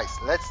 guys,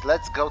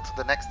 let's go to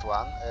the next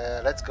one.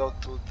 Let's go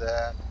to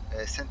the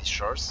Sandy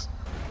Shores.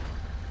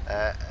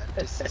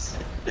 This is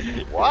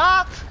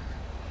what?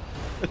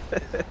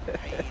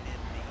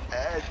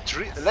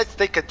 Let's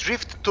take a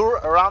drift tour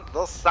around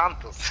Los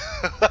Santos.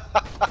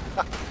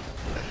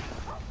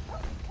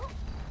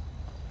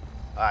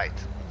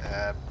 Alright,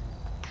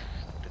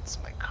 that's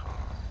my car.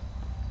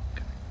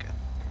 Can I get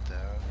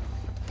there?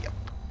 Yep.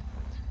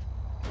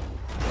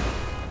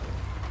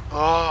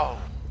 Oh,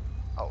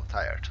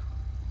 tired.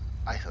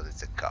 I thought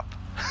it's a cop.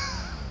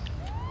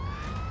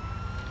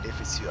 If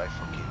it's you, I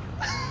forgive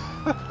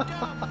you.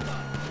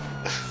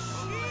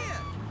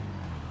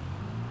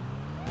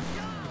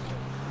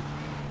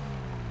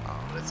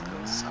 Oh, let's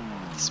go somewhere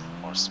with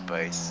more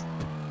space.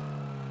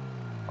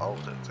 Oh,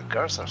 the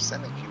girls are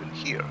standing even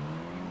here.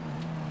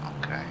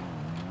 Okay.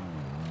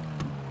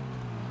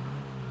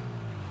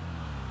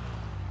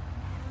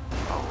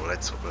 Oh,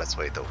 let's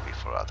wait over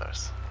for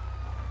others.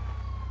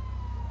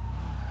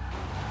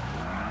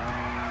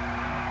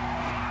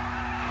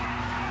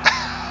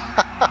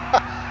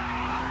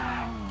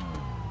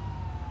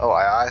 Oh,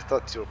 I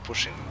thought you were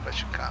pushing, but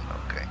you can't.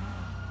 Okay.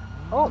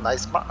 Oh,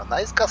 nice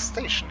gas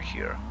station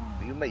here.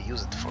 You may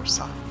use it for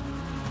some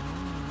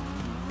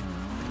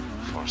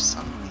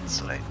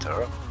needs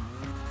later.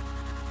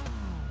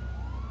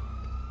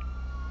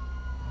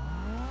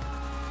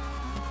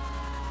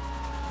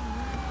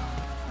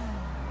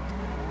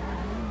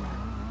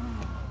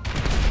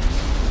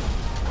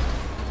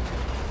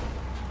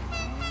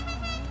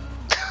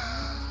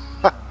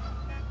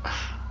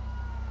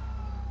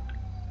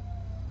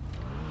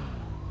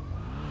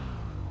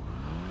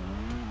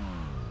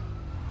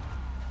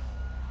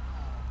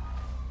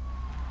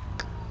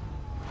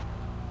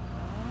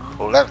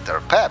 Who left there?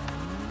 Pep!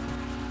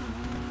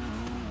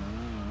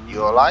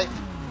 You alive?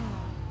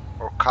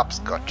 Or cops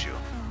got you?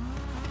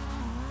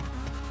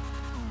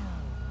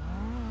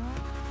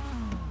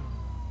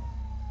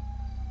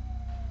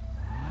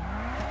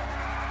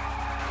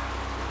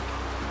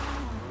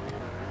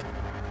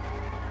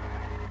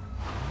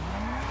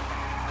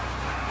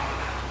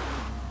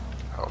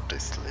 Oh,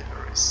 this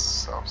liver is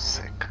so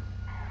sick.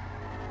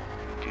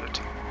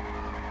 Beauty.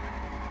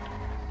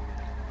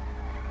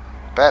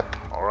 Pep!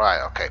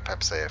 Alright, okay,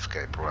 Pep's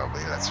AFK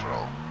probably, let's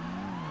roll.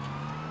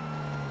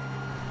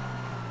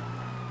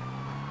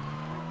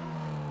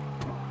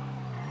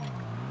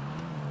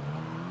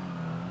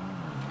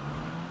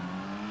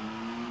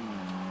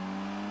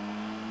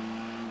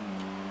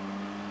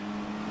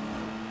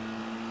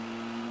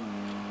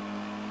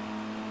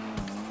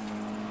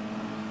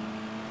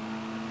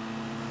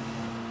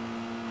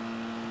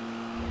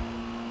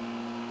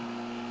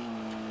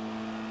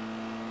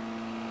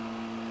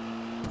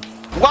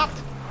 What?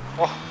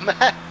 Oh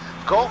man,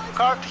 golf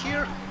cart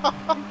here?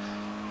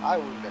 I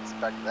wouldn't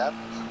expect that.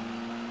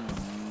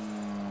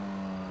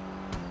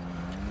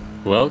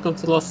 Welcome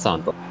to Los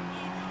Santos.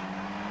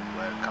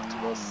 Welcome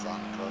to Los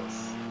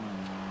Santos.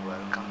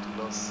 Welcome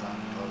to Los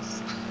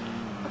Santos.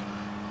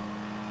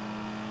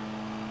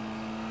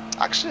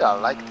 Actually, I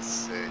like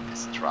this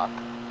this truck.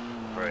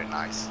 Very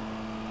nice.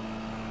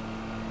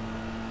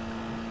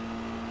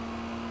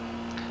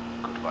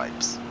 Good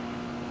vibes.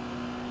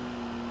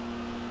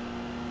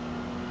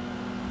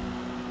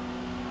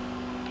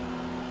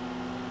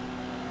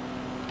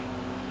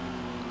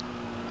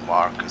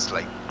 Mark is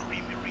like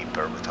Creamy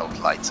Reaper without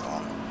lights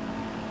on.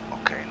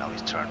 Okay, now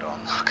he's turned on.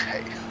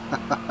 Okay.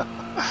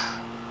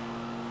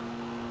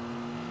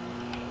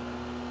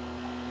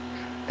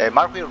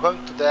 Mark, we are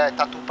going to the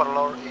tattoo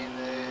parlor in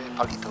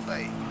Paleto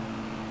Bay.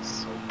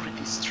 So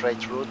pretty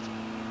straight route.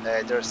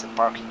 There's a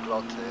parking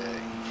lot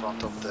in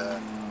front of the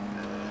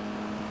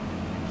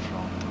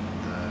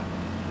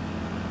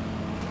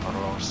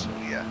parlor. So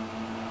yeah,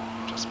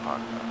 just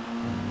park there.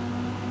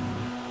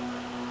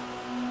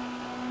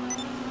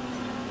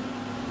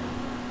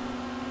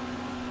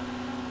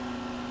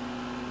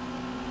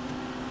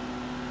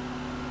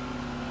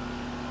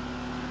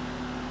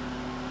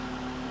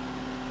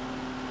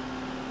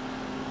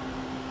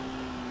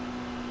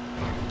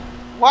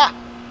 Wow!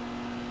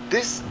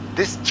 This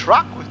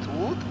truck with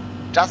wood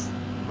just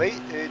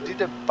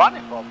did a bunny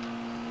hop.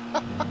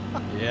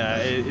 Yeah,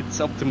 it's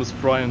Optimus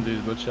Prime,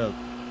 dude. Watch out.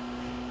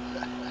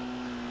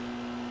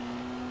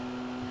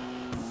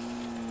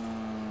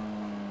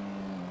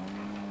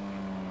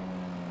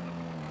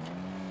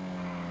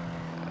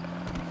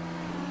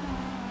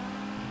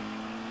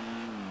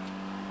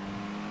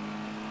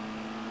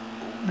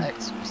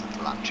 Next was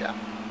it Lancia?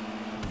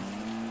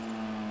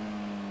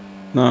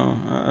 No,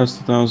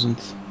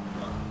 S2000.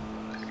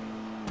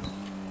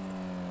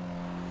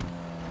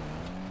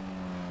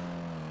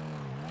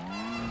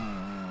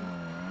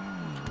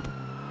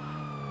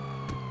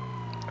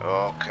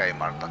 Okay,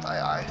 Mark, but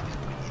I think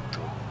we need to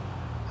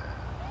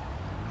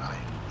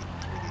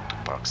we need to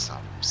park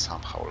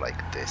somehow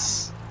like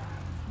this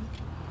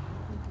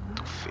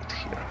to fit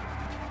here.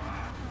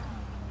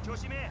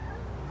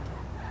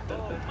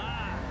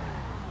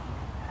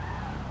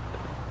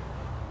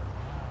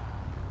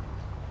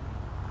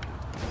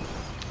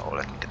 Oh,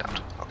 let me get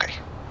out. Okay.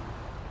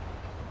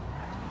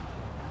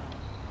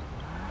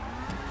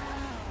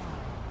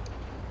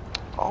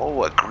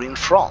 Oh, a green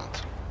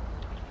front.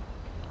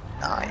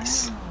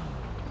 Nice.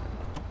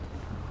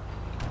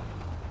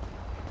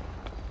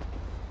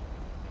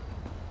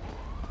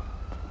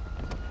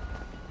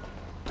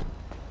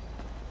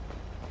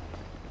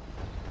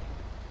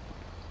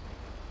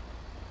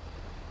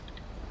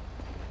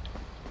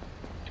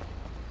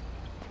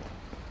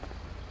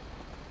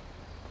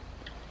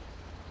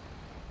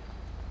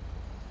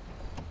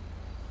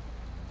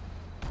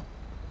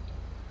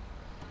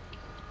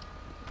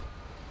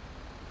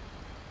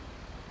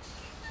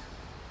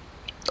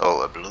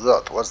 Oh, a blue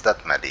dot. What's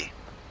that, Maddie?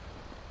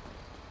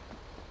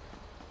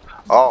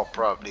 Oh,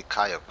 probably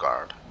kayak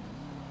guard,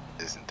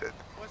 isn't it?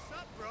 What's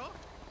up, bro?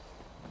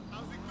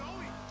 How's it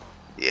going?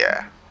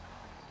 Yeah.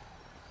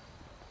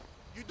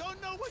 You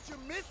don't know what you're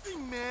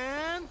missing,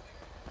 man.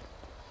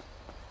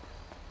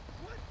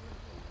 What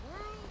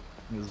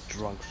in the world? This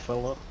drunk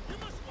fella. You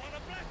must want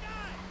a black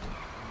eye.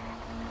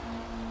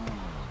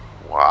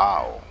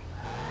 Wow.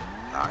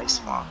 Nice,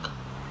 Mark.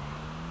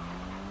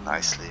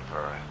 Nice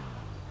livery.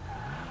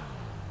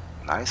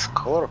 Nice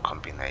color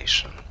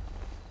combination.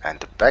 And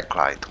the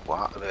backlight,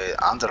 wow,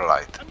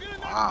 underlight. I'm gonna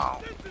knock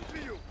Wow. sense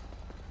into you.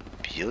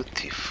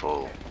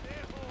 Beautiful.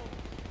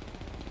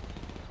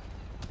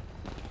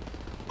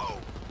 Oh.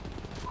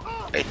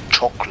 Oh. A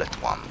chocolate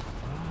one.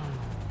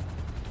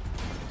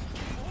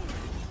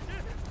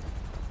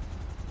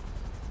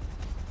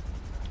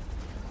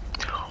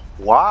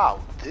 Wow,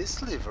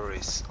 this livery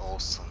is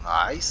also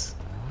nice.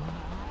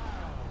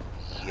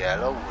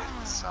 Yellow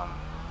with some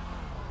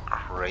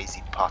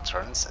crazy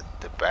patterns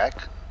at the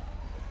back.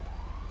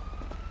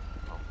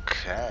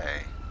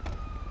 Okay.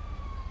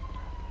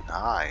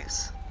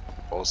 Nice.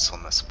 also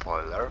a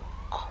spoiler.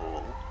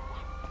 Cool.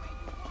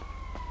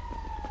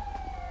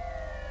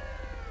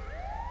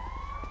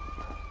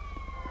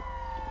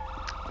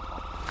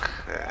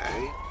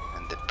 Okay,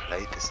 and the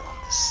plate is on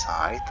the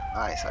side.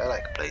 Nice, I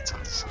like plates on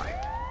the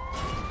side.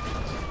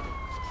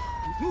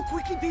 Move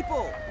quickly,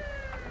 people!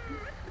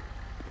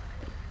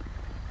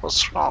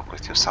 What's wrong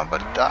with you?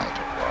 Somebody died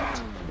or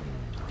what?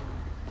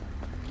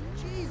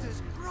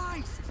 Jesus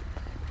Christ!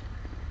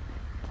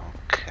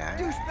 Okay.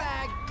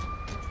 Douchebag!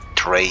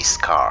 Trace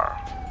car.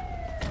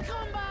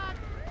 Scumbag!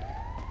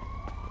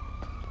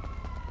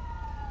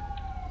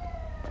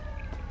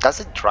 Does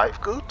it drive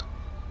good,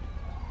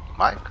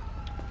 Mike?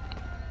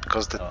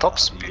 Because the top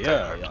speed I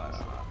Yeah, heard.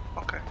 yeah.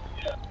 Okay.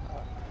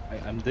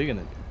 I'm digging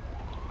it.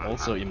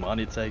 Also,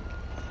 Imani take.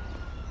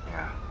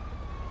 Yeah.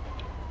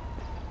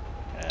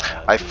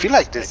 I feel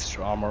like this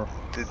extra armor.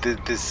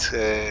 this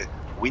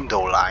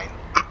window line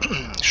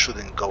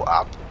shouldn't go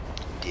up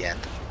in the end.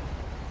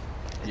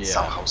 It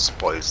somehow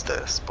spoils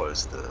the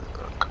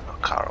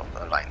car of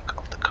the line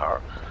of the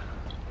car,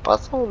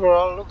 but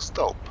overall looks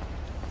dope.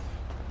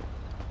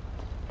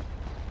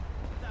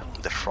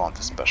 The front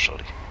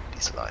especially,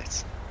 these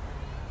lights,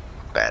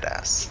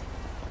 badass.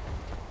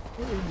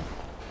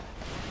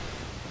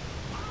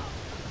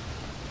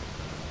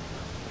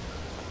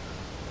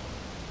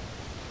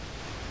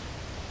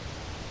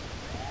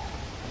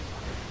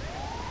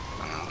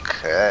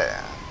 Okay.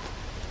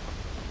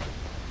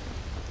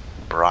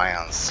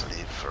 Brian's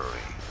livery.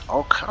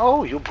 Okay.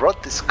 Oh, you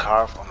brought this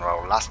car on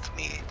our last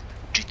meet,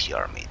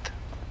 GTR meet.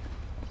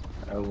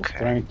 I was Okay.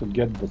 trying to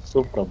get the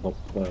Supra, but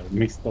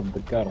mixed up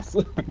the cars.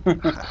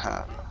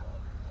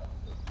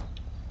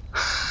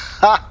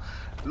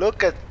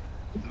 look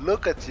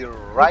at your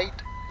right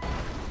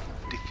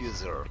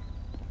diffuser.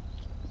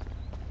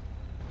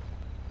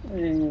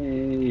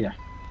 Yeah.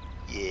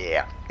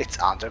 Yeah, it's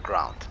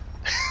underground.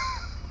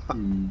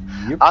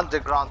 Yep.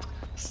 Underground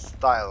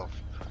style of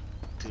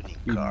tuning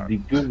car.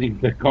 Diffusing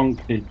the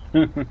concrete.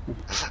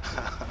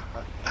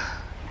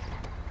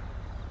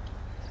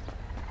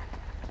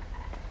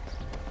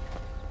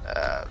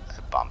 A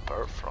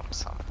bumper from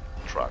some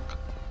truck.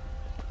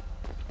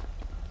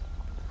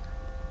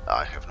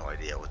 I have no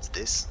idea what's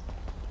this,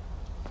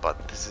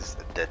 but this is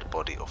the dead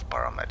body of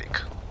paramedic.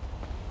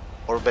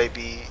 Or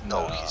maybe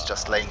no, he's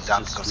just laying he's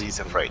down just because he's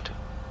sleeping. afraid.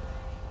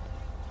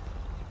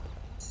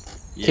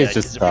 Yeah, He's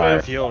just he's afraid tired.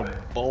 of your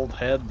bald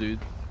head, dude.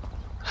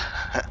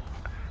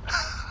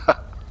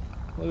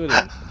 Look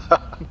at him.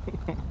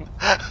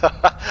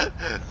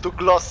 Too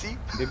glossy.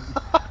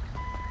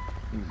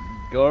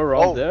 Go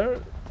around Oh, there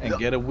and no.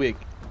 get a wig.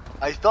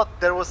 I thought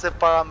there was a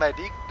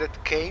paramedic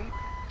that came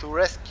to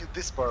rescue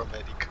this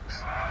paramedic.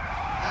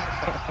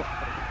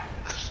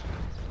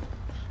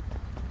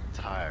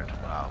 Tired,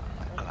 wow,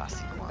 a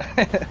classic one.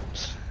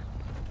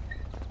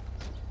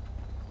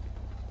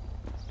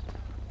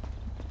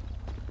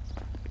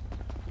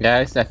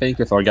 Guys, I think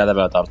we forgot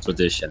about our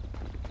tradition.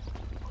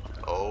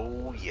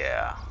 Oh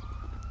yeah.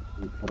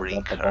 We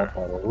Bring forgot her. about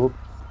our roots.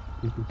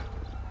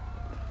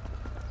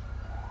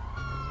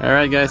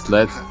 Alright guys,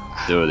 let's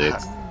do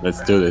this.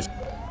 Let's do this.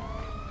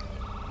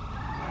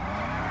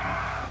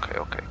 Okay,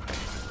 okay.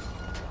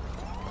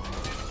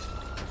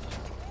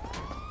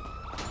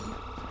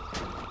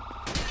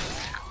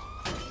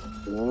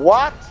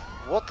 What?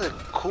 What a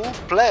cool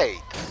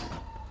plate!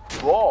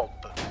 Bob.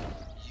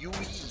 UE.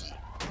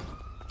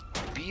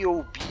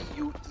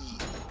 B-O-B-U-E.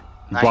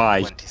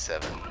 Why?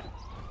 927.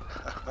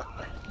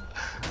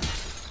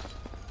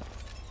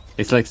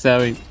 It's like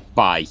saying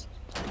bye.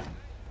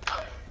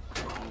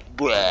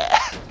 Bleh.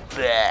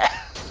 Bleh.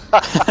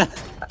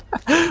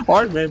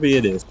 Or maybe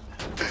it is.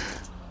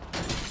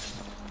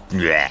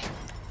 Yeah.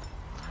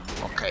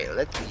 Okay,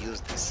 let me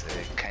use this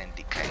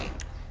candy cane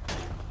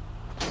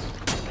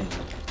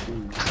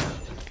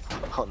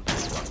on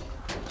this one.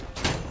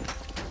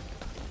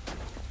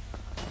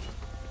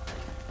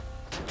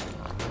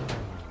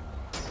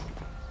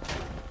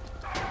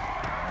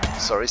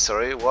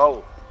 Sorry,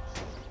 whoa.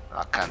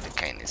 Candy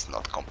cane is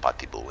not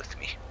compatible with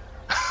me.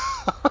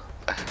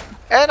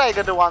 And I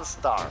got a 1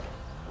 star.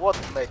 What,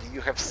 Maddie,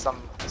 you have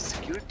some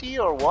security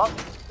or what?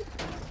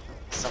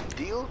 Some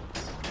deal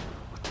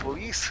with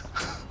police?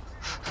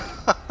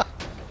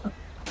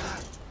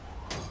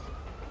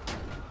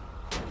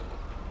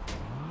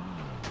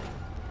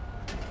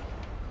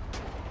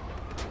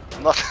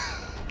 Not.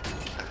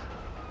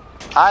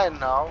 I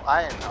know.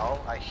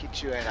 I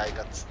hit you and I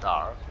got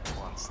star.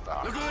 1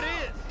 star. Look who it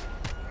is!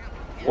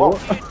 Whoa.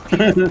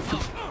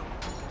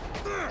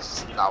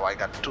 Now I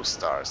got 2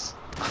 stars.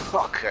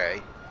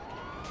 Okay.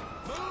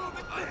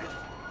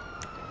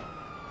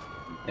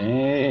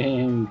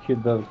 Dang,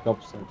 hit the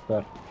cops right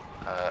there.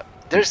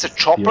 There's a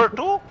chopper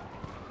too?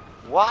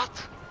 What?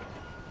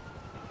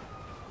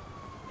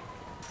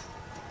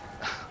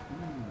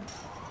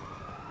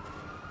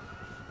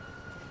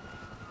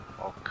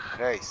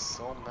 Okay,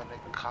 so many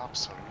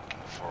cops are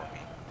looking for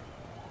me.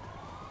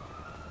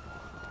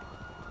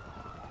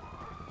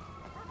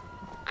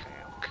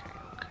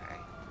 Okay.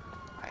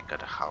 I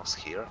got a house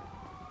here.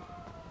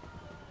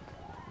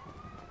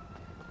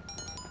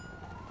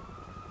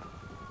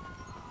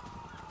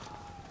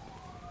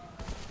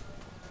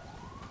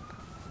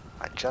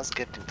 just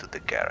get into the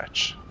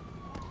garage.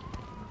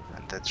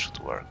 And that should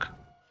work.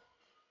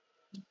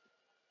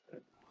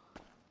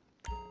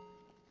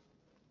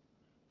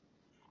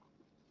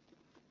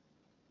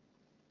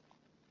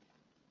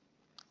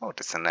 Oh,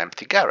 it's an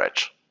empty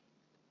garage.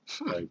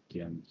 I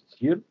can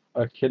hear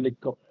a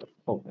helicopter.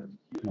 Oh,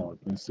 no, I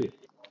can see it.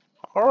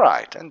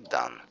 Alright, and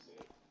done.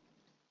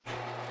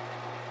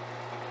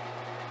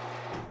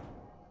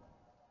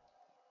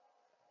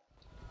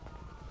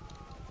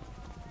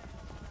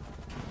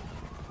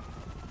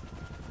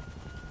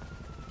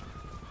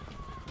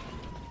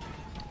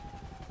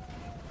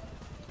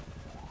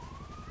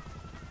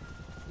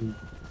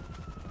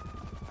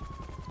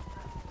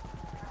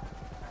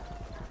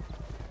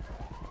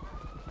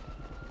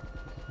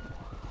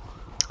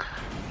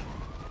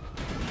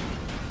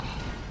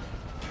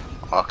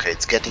 Okay,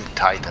 it's getting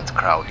tight and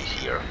crowded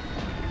here.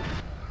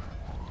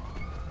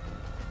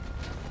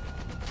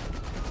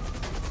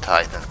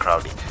 Tight and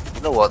crowded.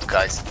 You know what,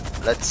 guys?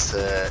 Let's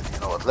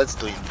let's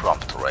do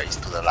impromptu race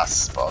to the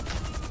last spot,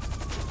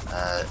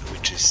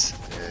 which is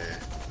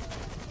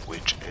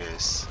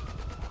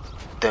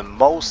the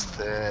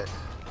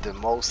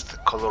most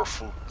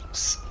colorful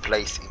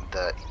place in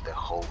the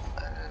whole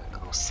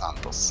Los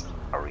Santos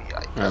area,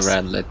 I guess.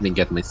 Alright, let me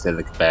get my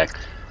Civic back.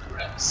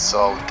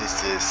 So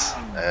this is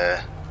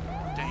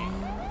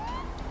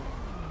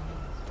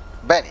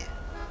Benny.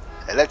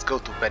 Let's go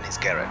to Benny's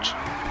garage.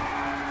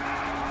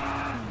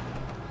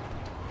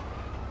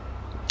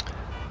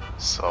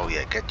 So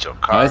yeah, get your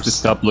Guys, cars. just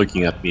stop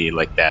looking at me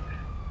like that.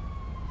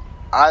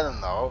 I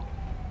don't know.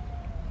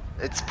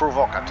 It's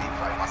provocative,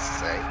 I must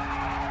say.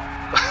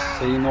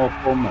 Say no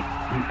comment.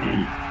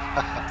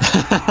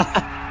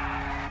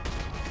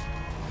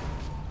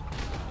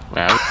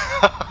 Well,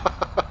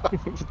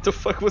 What the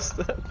fuck was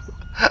that?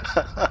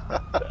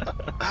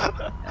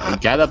 I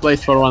got a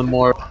place for one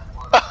more.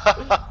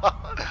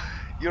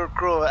 You're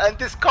cruel, and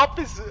this cop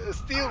is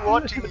still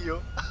watching you.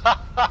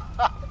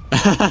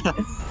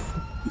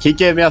 He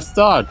gave me a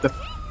start.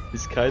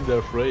 He's kinda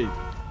afraid.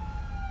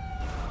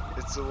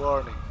 It's a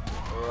warning.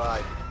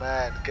 Alright,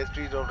 man, get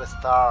rid of the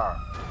star.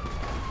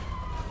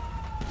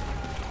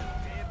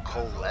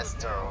 Call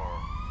Lester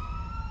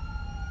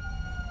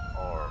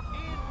or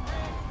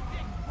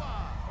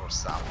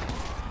something.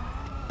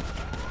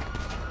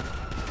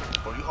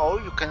 Or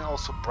you can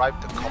also bribe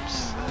the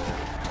cops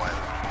while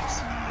he's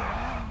here.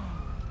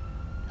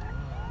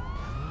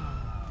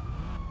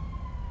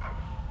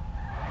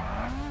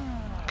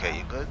 Okay,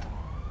 you good?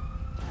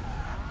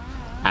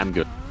 I'm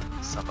good.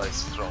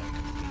 Somebody's throwing at me.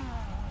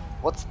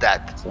 What's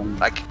that? Some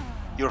Like,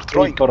 you're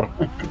throwing paper.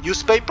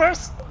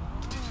 newspapers?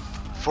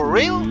 For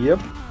real? Yep.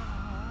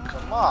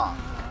 Come on.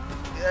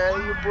 Yeah,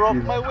 you broke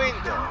my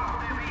window.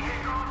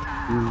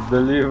 He's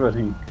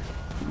delivering.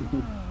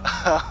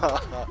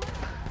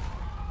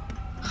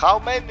 How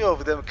many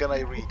of them can I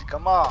read?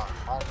 Come on,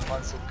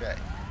 one's okay.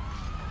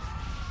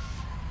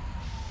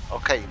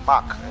 Okay,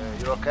 Mac,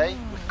 you're okay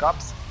with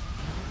cops?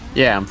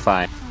 Yeah, I'm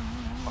fine.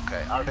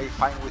 Okay, are they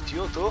fine with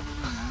you too?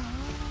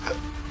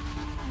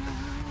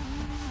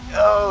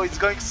 Oh, it's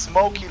going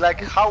smoky,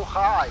 like how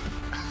high?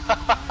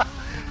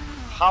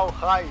 How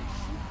high? You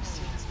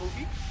see this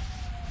movie?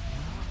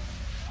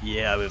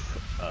 Yeah, with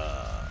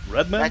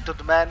Redman?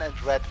 Method Man and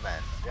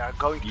Redman. They are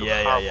going to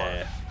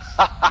harbor.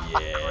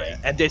 Yeah.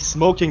 And they're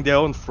smoking their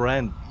own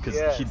friend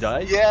because he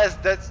died. Yes,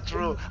 that's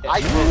true.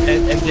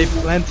 And they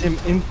plant him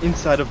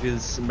inside of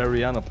his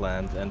marijuana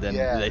plant, and then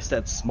Yeah. they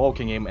start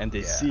smoking him, and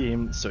they Yeah. see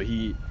him, so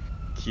he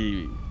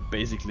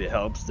basically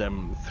helps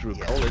them through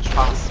Yes, college,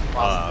 pass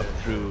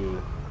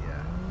through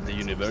Yeah, the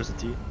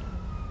university.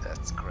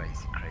 that's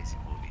crazy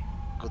movie.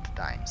 Good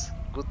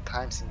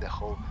times in the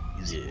whole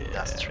music Yeah,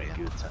 industry.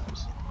 good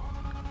times.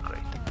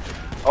 Great.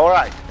 All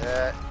right.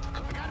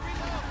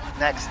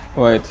 Next.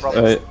 Wait,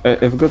 Problem.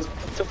 I've got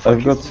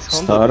This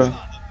star,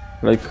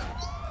 like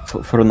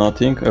for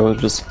nothing. I was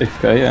just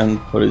AFK and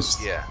police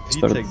Yeah.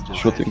 started VTech just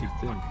shooting.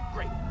 kicked in.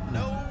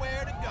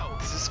 Nowhere to go.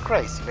 This is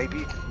crazy.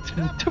 Maybe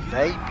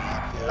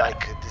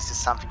like this is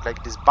something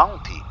like this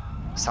bounty.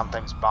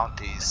 Sometimes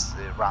bounty is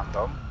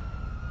random.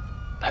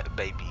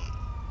 Maybe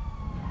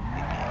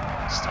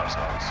stars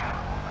also.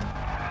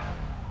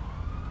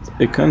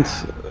 I can't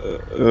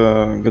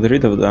get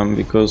rid of them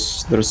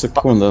because there's a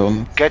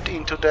cooldown. Get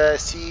into the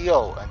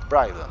CEO and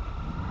bribe them.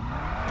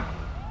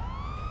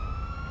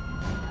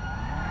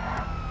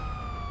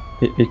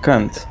 I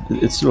can't.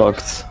 It's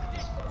locked.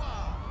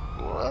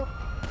 Well,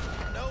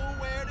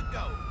 Nowhere to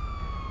go.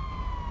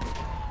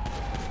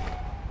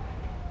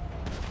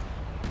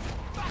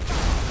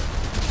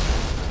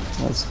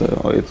 That's the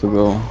way to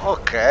go.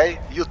 okay.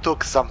 You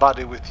took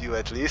somebody with you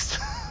at least.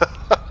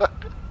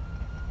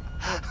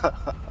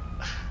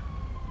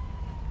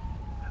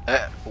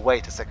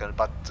 Wait a second,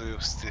 but do you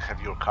still have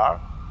your car?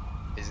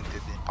 Isn't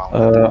it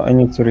impounded? I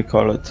need to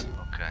recall it.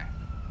 Okay.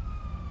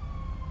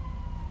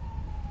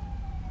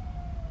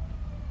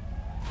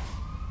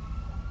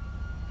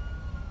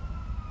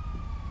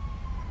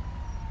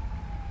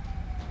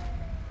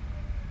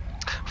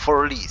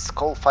 For lease,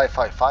 call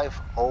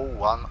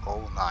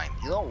 555-0109.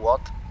 You know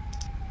what?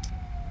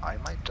 I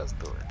might just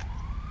do it.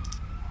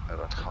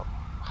 But how?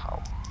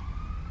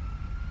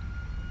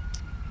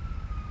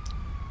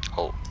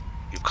 Oh,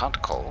 you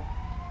can't call?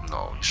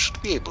 No, you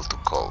should be able to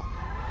call.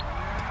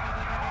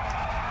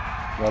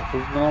 What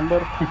is the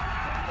number?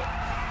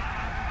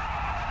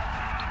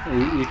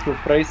 If you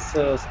press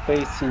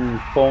space in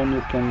phone,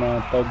 you can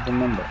type the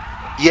number.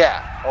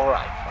 Yeah,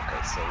 alright.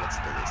 Okay, so let's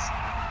do this.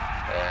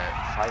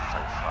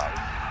 555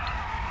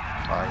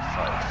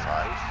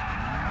 555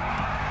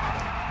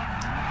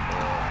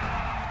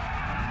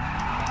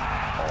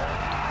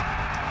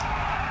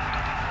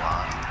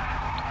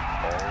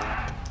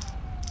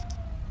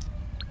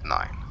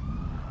 9.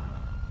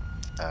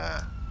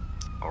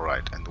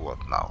 Alright, and what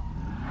now?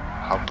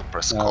 How to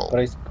press call?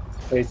 Press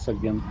space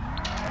again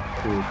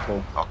to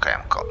call. Okay,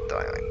 I'm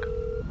dialing.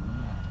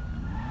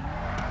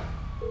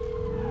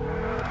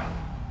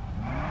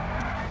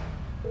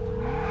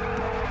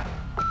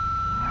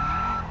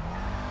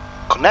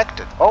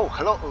 Connected. Oh,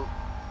 hello.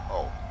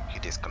 Oh, he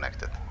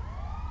disconnected.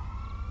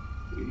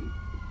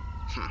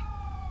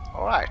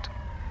 All right.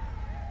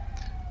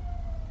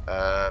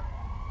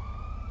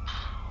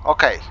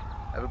 Okay,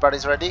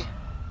 everybody's ready?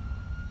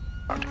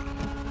 Starting.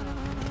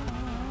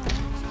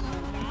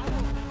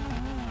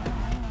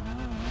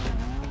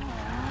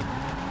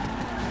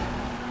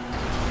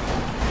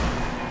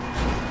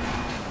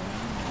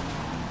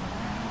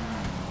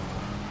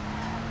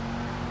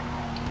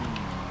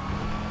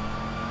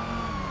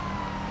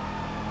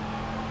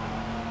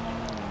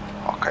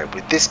 Okay,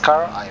 with this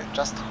car, I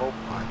just hope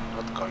I'm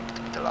not going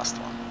to be the last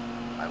one.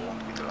 I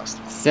won't be the last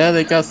one.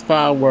 Celica's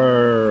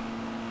power!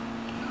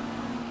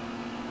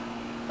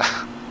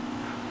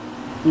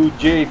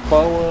 2J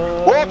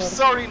power! Whoops,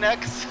 sorry,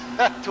 Nex.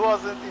 That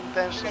wasn't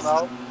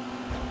intentional.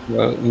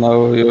 Well,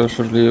 now you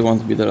surely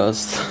won't be the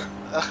last.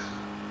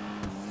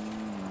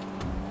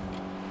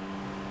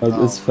 But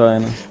it's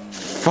fine.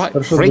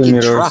 There should be Freaking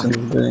mirrors truck!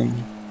 in the game.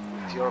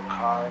 With your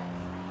car,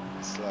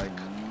 it's like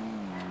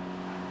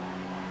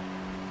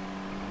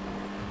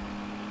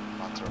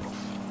matter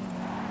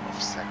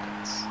of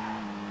seconds.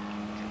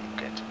 Can you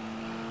get it?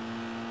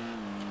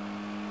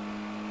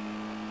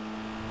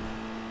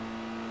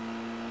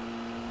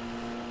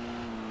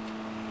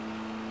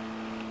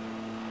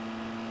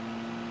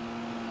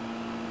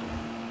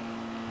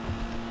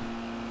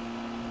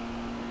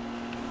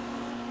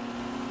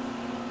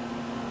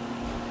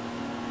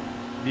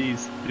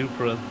 These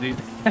Supras, dude.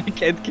 I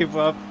can't keep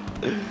up.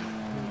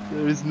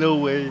 There is no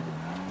way.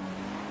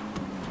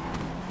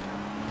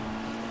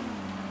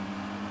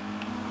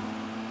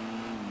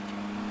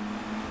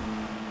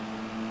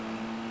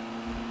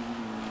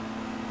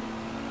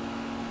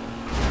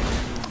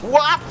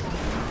 What?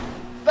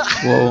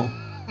 Whoa.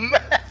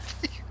 Man,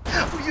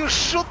 you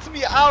shoot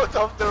me out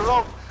of the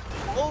rope,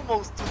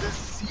 almost to the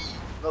sea,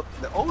 not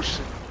the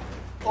ocean.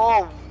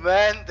 Oh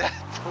man, that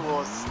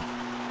was.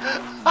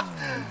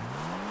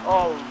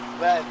 Oh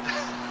man.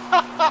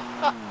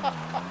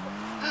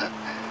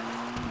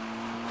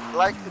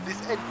 Like this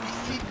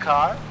NPC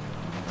car,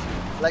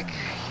 like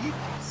hit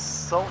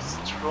so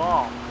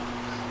strong.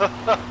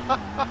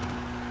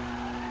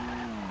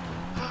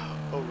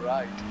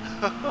 Alright.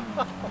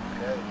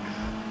 Okay.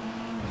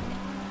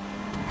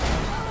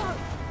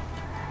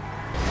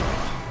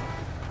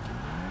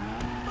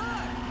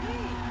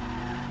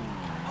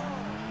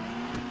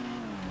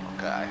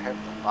 Okay, I have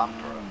the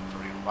bumper,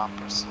 rear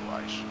bumper, so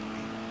I should be.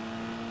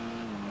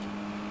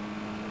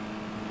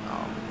 No,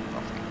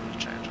 nothing will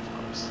change, of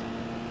course.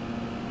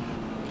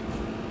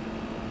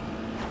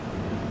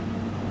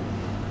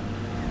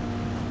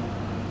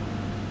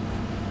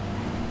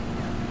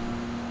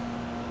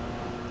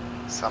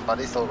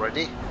 Somebody's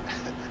already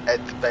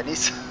at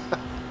Benny's.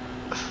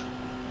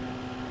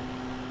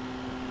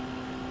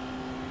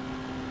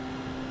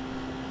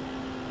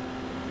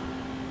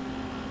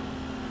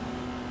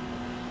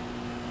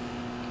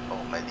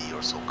 Oh, Manny,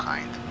 you're so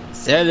kind.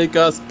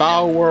 Celica's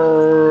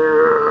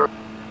power!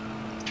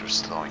 You're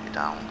slowing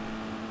down.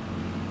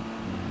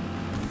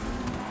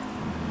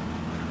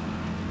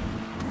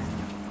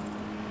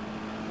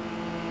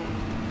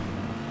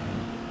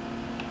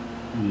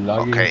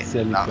 Okay,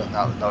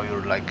 now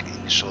you're like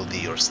initially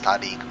you're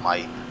studying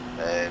my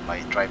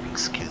my driving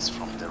skills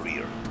from the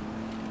rear,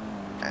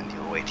 and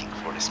you're waiting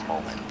for this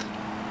moment.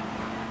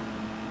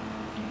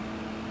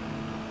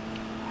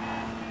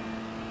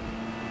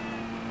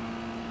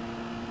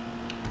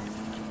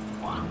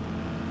 Wow.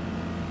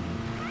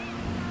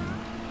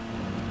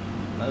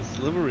 That's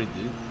livery,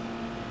 dude.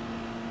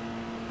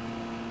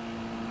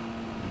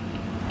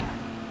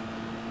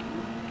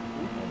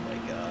 Oh my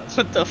god.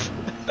 What the f-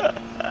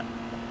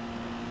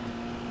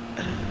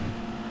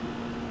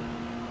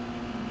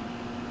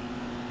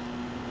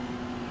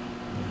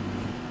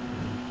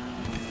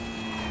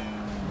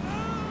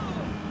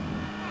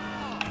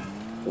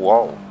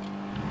 Whoa.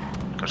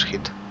 Got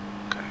hit.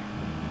 Okay.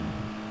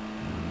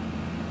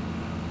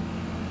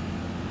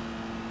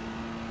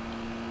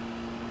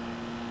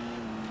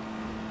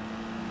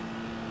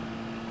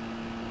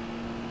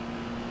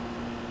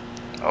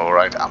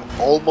 Alright, I'm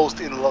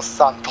almost in Los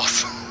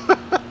Santos.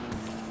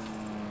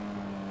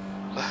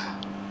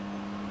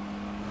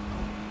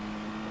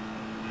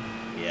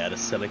 the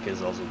Celica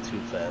is also too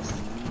fast.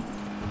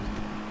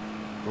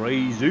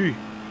 Crazy.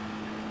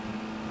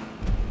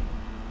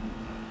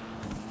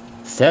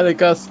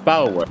 Celica's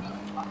power.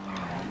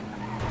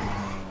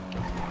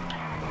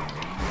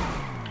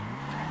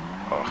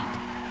 Oh.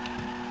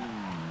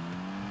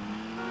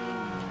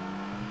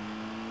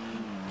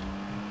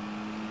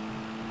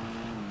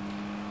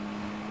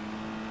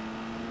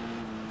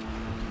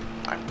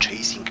 I'm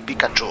chasing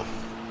Pikachu.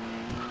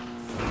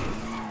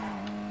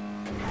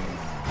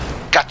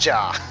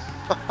 Gotcha!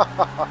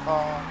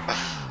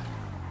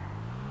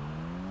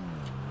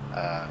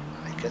 I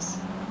guess.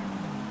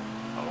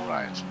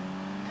 Alright.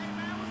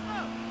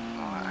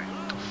 I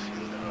need to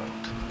feel the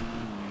road.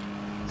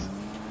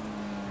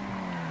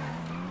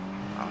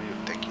 Now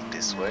you're taking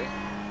this way?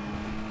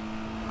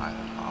 I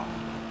don't know.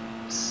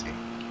 Let's see.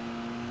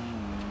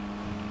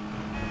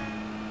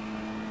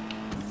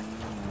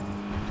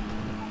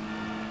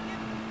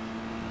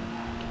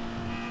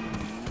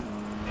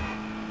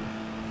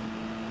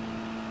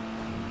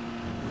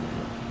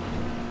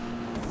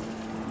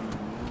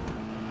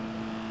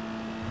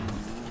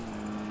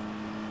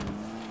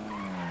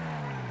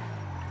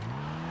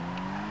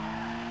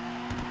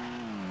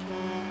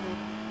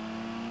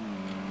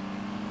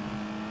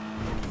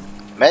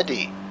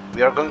 Maddie,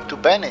 we are going to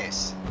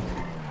Venice.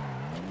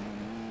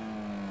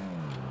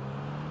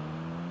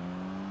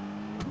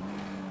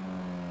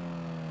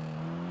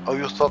 Oh,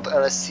 you thought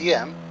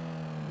LSCM?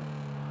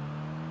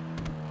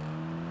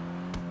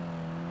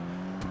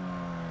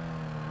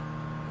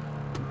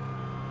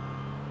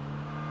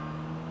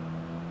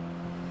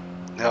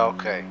 Yeah,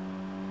 okay.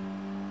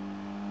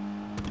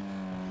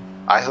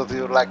 I thought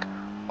you were like,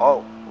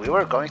 oh, we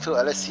were going to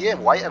LSCM.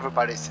 Why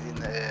everybody's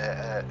in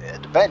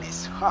at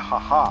Venice? Ha ha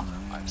ha.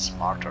 I'm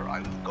smarter. I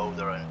will go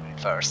there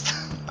first.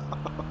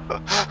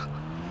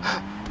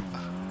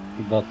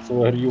 That's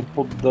where you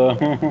put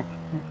the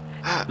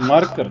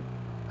marker.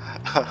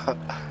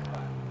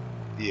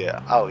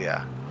 Yeah. Oh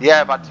yeah.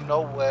 Yeah, but you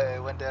know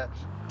when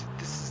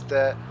this is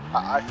the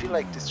I feel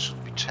like this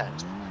should be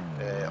changed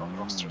on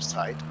roster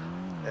side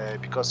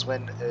because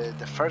when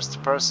the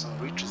first person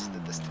reaches the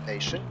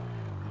destination,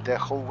 the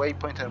whole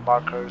waypoint and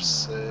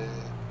markers.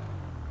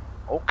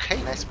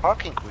 Okay, nice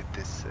parking with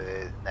this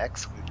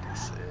next with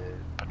this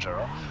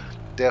Pajero.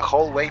 The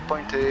whole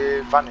waypoint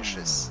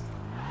vanishes.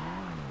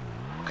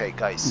 Okay,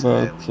 guys.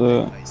 But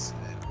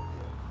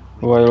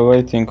while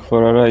waiting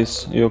for a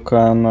race, you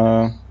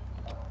can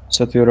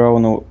set your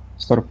own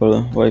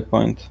purple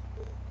waypoint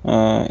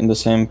in the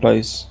same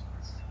place.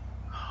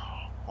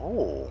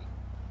 Oh.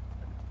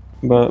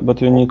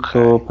 But you need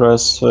to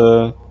press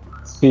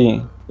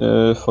P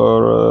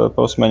for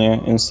pause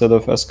menu instead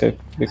of escape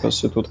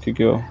because it would kick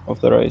you off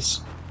the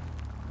race.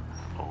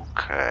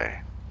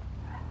 Okay.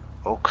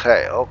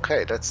 Okay.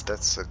 Okay. That's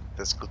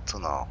good to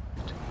know.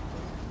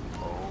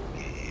 Oh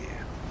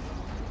yeah.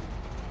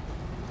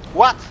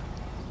 What?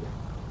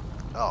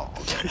 Oh,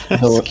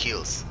 okay.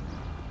 Skills.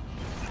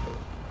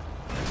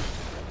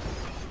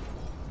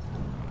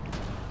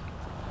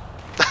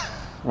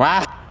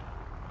 Wow.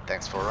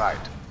 Thanks for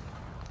ride.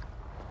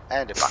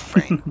 And the back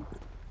brain.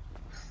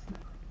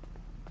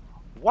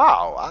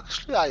 Wow,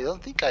 actually I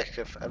don't think I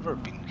have ever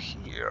been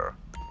here.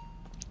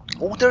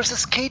 Oh, there's a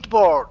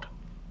skateboard!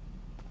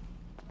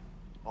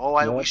 Oh,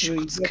 I wish you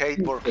could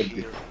skateboard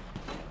here.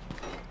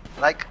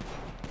 Like,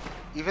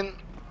 even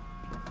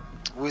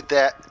with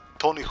the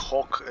Tony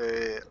Hawk,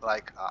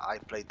 like I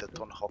played the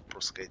Tony Hawk Pro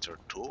Skater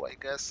 2, I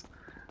guess.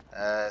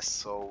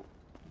 So,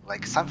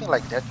 like something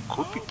like that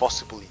could be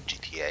possible in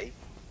GTA.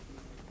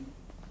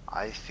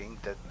 I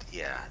think that,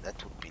 yeah,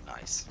 that would be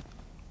nice.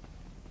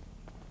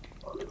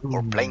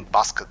 Or playing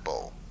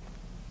basketball.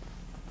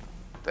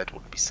 That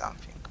would be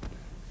something.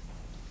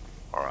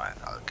 Alright,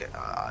 I'll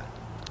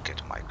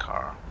get my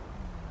car.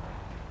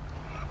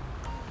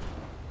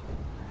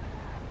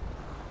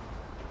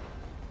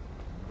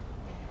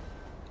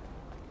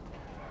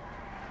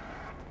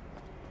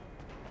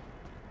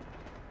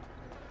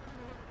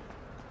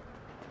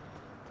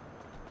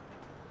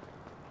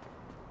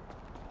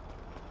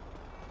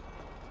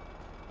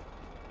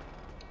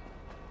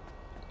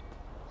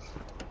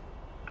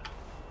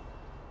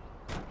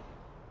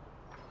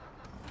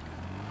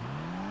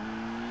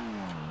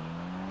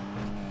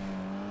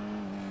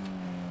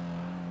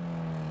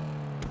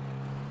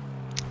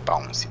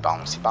 Bouncy,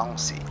 bouncy,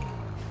 bouncy.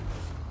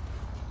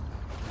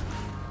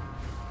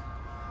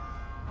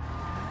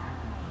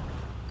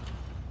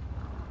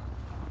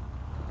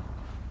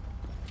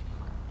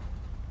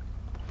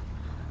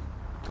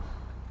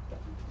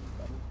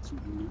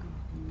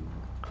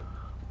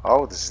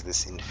 Oh, this is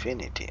this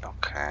infinity,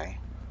 okay.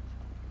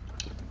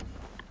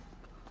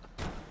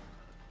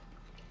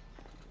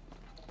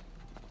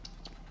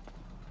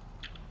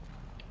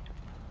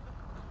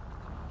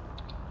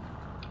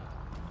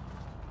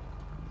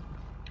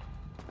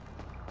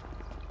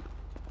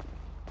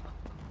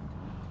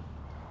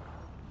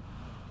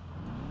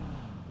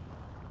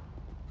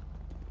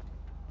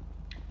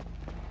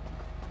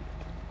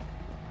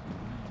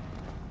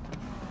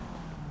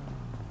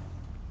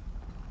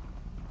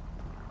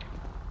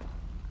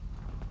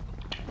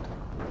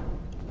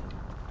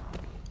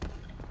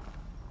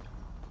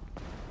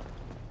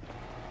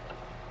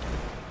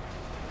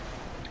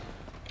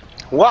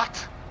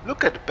 What?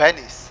 Look at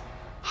Benny's.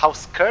 How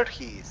scared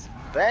he is.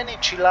 Benny,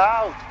 chill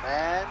out,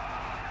 man.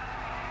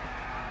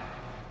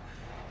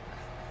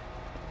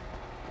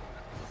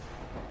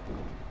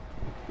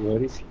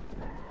 Where is he?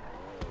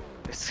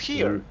 It's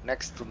here,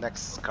 next to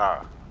next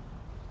car.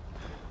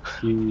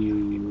 He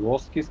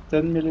lost his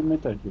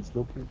 10mm. He's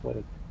looking for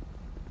it.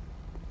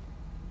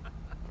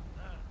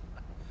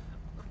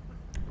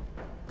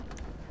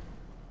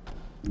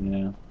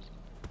 Yeah.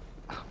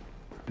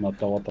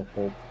 Not a lot of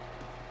hope.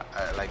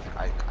 Like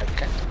I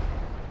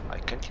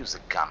can't use a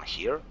gun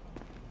here.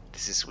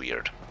 This is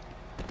weird.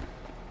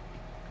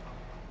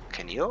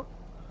 Can you?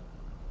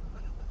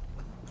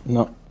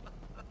 No.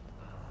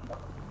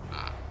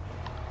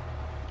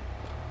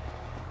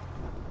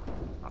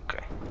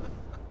 Okay.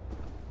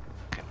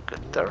 Can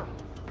get there.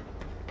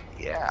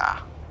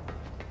 Yeah.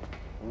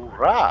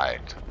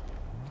 Right.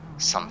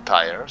 Some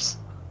tires.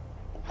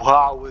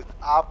 Wow, with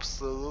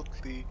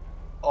absolutely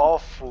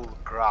awful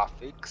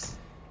graphics.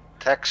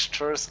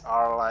 Textures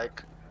are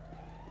like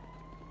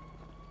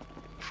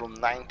from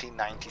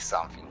 1990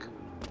 something.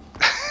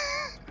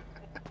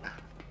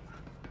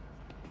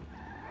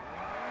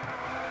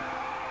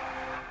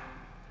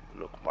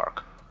 Look,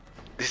 Mark.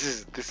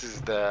 This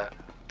is the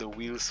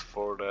wheels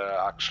for the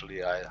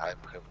actually I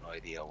have no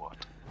idea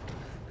what.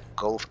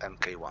 Golf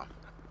MK1.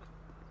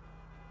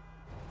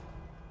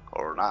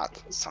 Or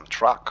not, some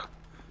truck.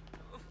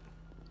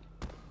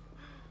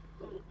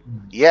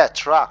 Yeah,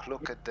 truck.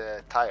 Look at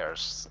the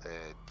tires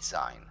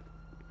design.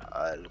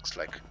 Looks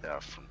like they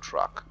are from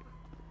truck.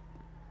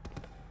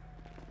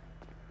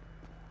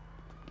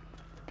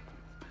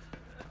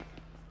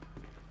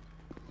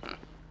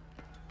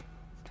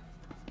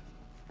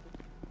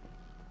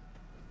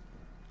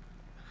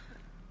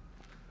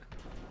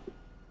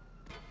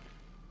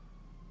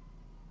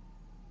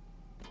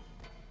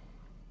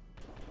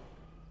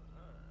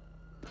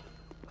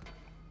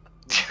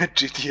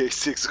 GTA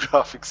 6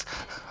 graphics.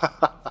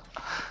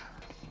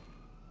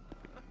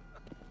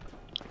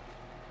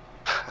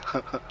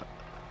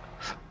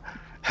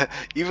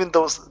 Even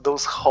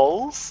those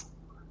holes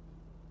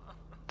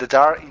that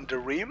are in the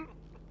rim,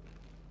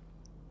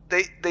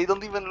 they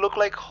don't even look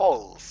like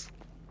holes.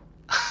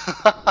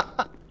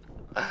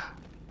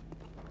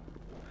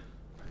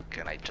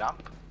 Can I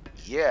jump?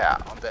 Yeah,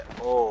 on the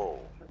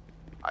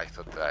I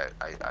thought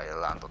I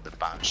land on the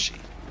Banshee.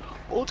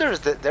 Oh, there's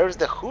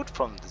the hood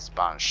from this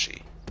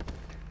Banshee.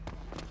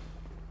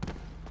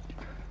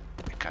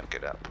 I can't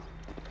get up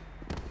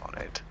on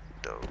it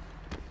though.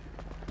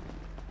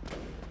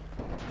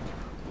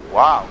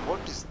 Wow,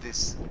 what is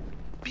this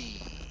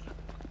bee?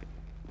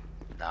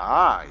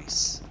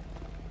 Nice.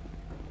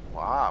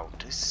 Wow,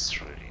 this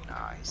is really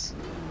nice.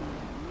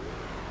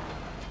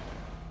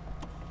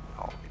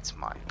 Oh, it's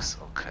Mike's.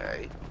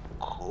 Okay,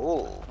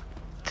 cool.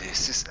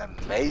 This is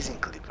amazing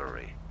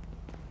livery.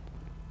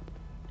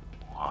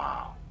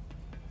 Wow.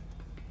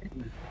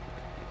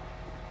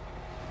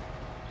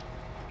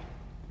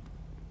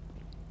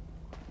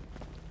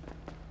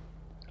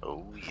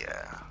 Oh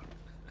yeah.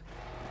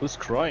 Who's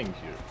crying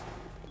here?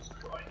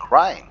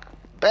 Crying?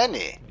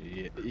 Benny!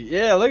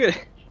 Yeah, look at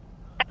it!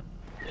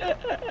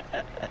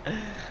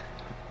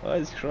 Why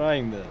is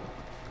crying then?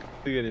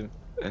 Look at him.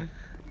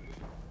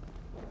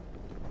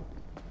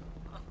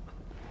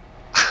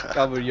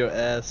 Cover your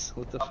ass,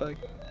 what the fuck?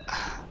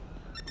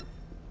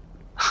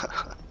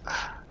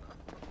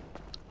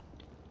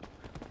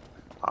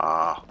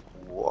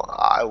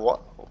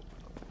 What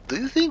do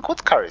you think?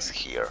 What car is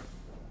here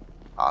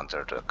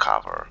under the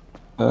cover?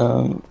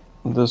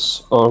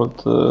 This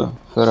old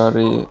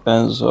Ferrari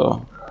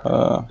Enzo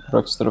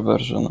Roadster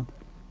version.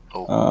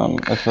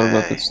 I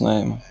forgot its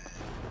name.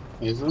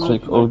 Isn't It's it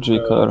like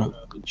OG car.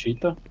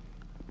 Cheetah?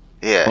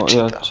 Yeah, Oh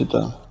Cheetah. yeah,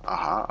 Cheetah.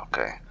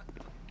 Okay.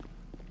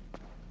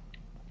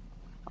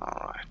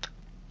 Alright.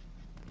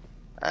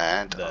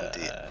 And on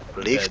the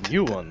lift. The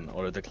new one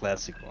or the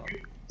classic one?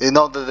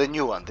 No, the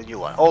new one,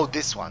 Oh,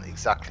 this one,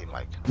 exactly,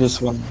 Mike.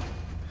 This one.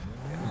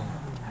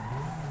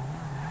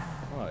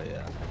 Oh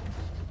yeah.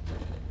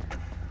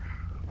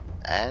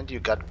 And you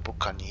got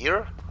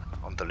Buccaneer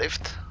on the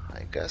lift,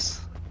 I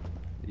guess.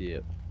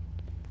 Yep.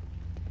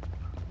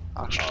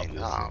 Actually, Obviously.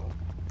 now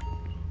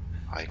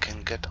I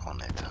can get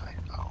on it.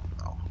 No,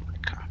 I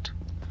can't.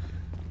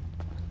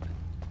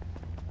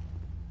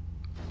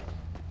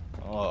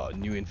 Oh,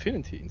 new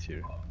Infinity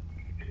interior.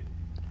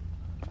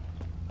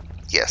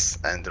 Yes,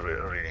 and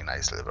really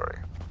nice livery.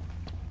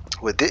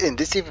 In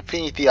this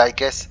Infinity, I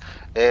guess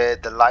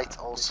the lights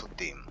also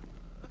dim.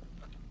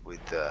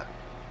 With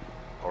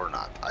or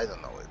not, I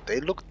don't know. They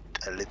looked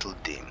a little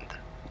dimmed.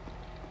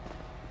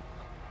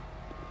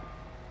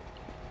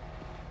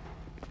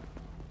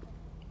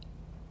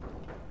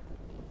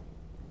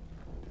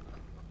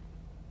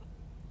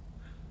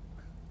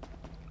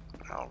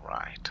 All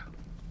right.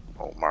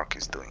 Oh, Mark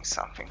is doing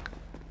something,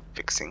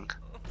 fixing.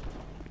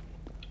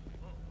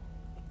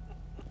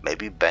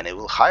 Maybe Benny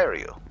will hire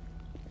you.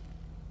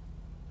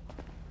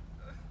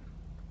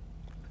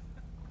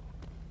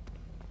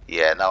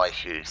 Yeah, now I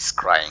hear he's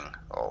crying.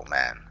 Oh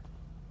man.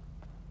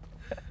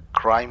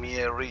 Cry me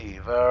a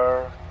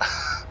river.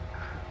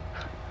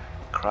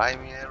 Cry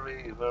me a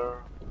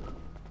river.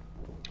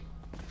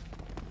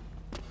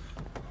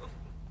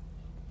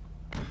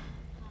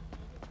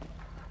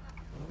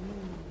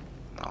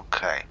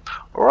 Okay.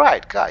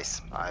 Alright,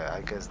 guys.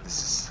 I guess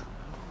this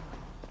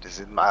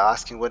is my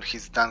asking when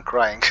he's done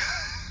crying.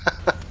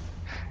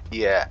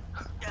 Yeah.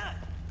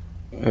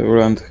 I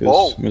will end his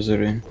Oh.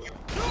 misery.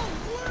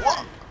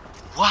 What?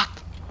 What?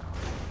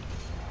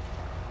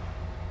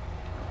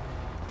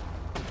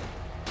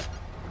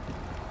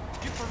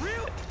 You for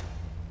real?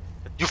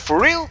 You for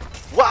real?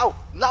 Wow!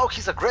 Now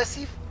he's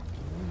aggressive.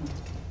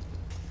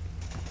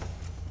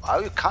 Wow,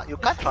 you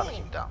can't run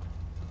him down.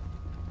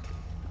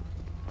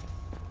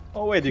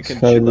 Oh wait, you He's can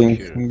chill up hiding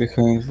here.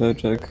 behind the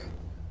jack.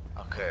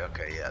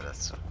 Okay, yeah,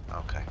 that's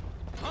okay.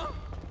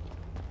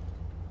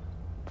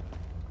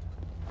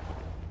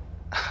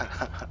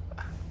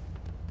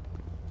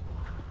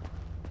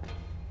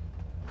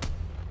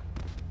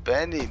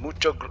 Benny,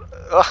 mucho.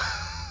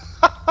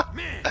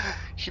 Man,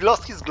 He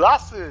lost his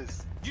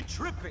glasses. you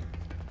tripping.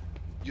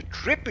 You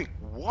tripping?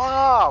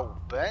 Wow,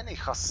 Benny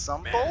has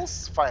some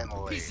balls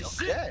finally. Piece of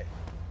shit. Okay,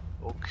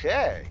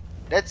 okay,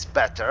 that's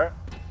better.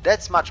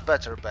 That's much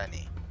better,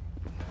 Benny.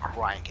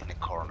 Crying in the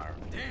corner.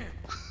 Damn,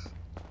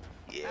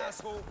 Yeah.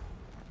 asshole.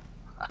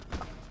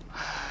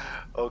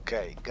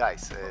 Okay,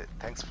 guys,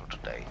 thanks for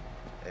today.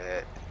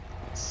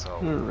 So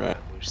Alright.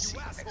 we'll see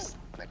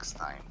next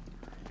time.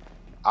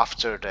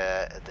 After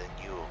the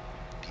new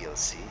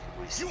DLC,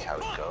 we'll see how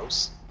it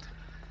goes.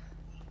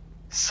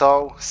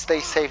 So stay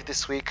safe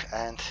this week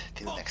and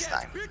till next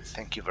time.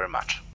 Thank you very much.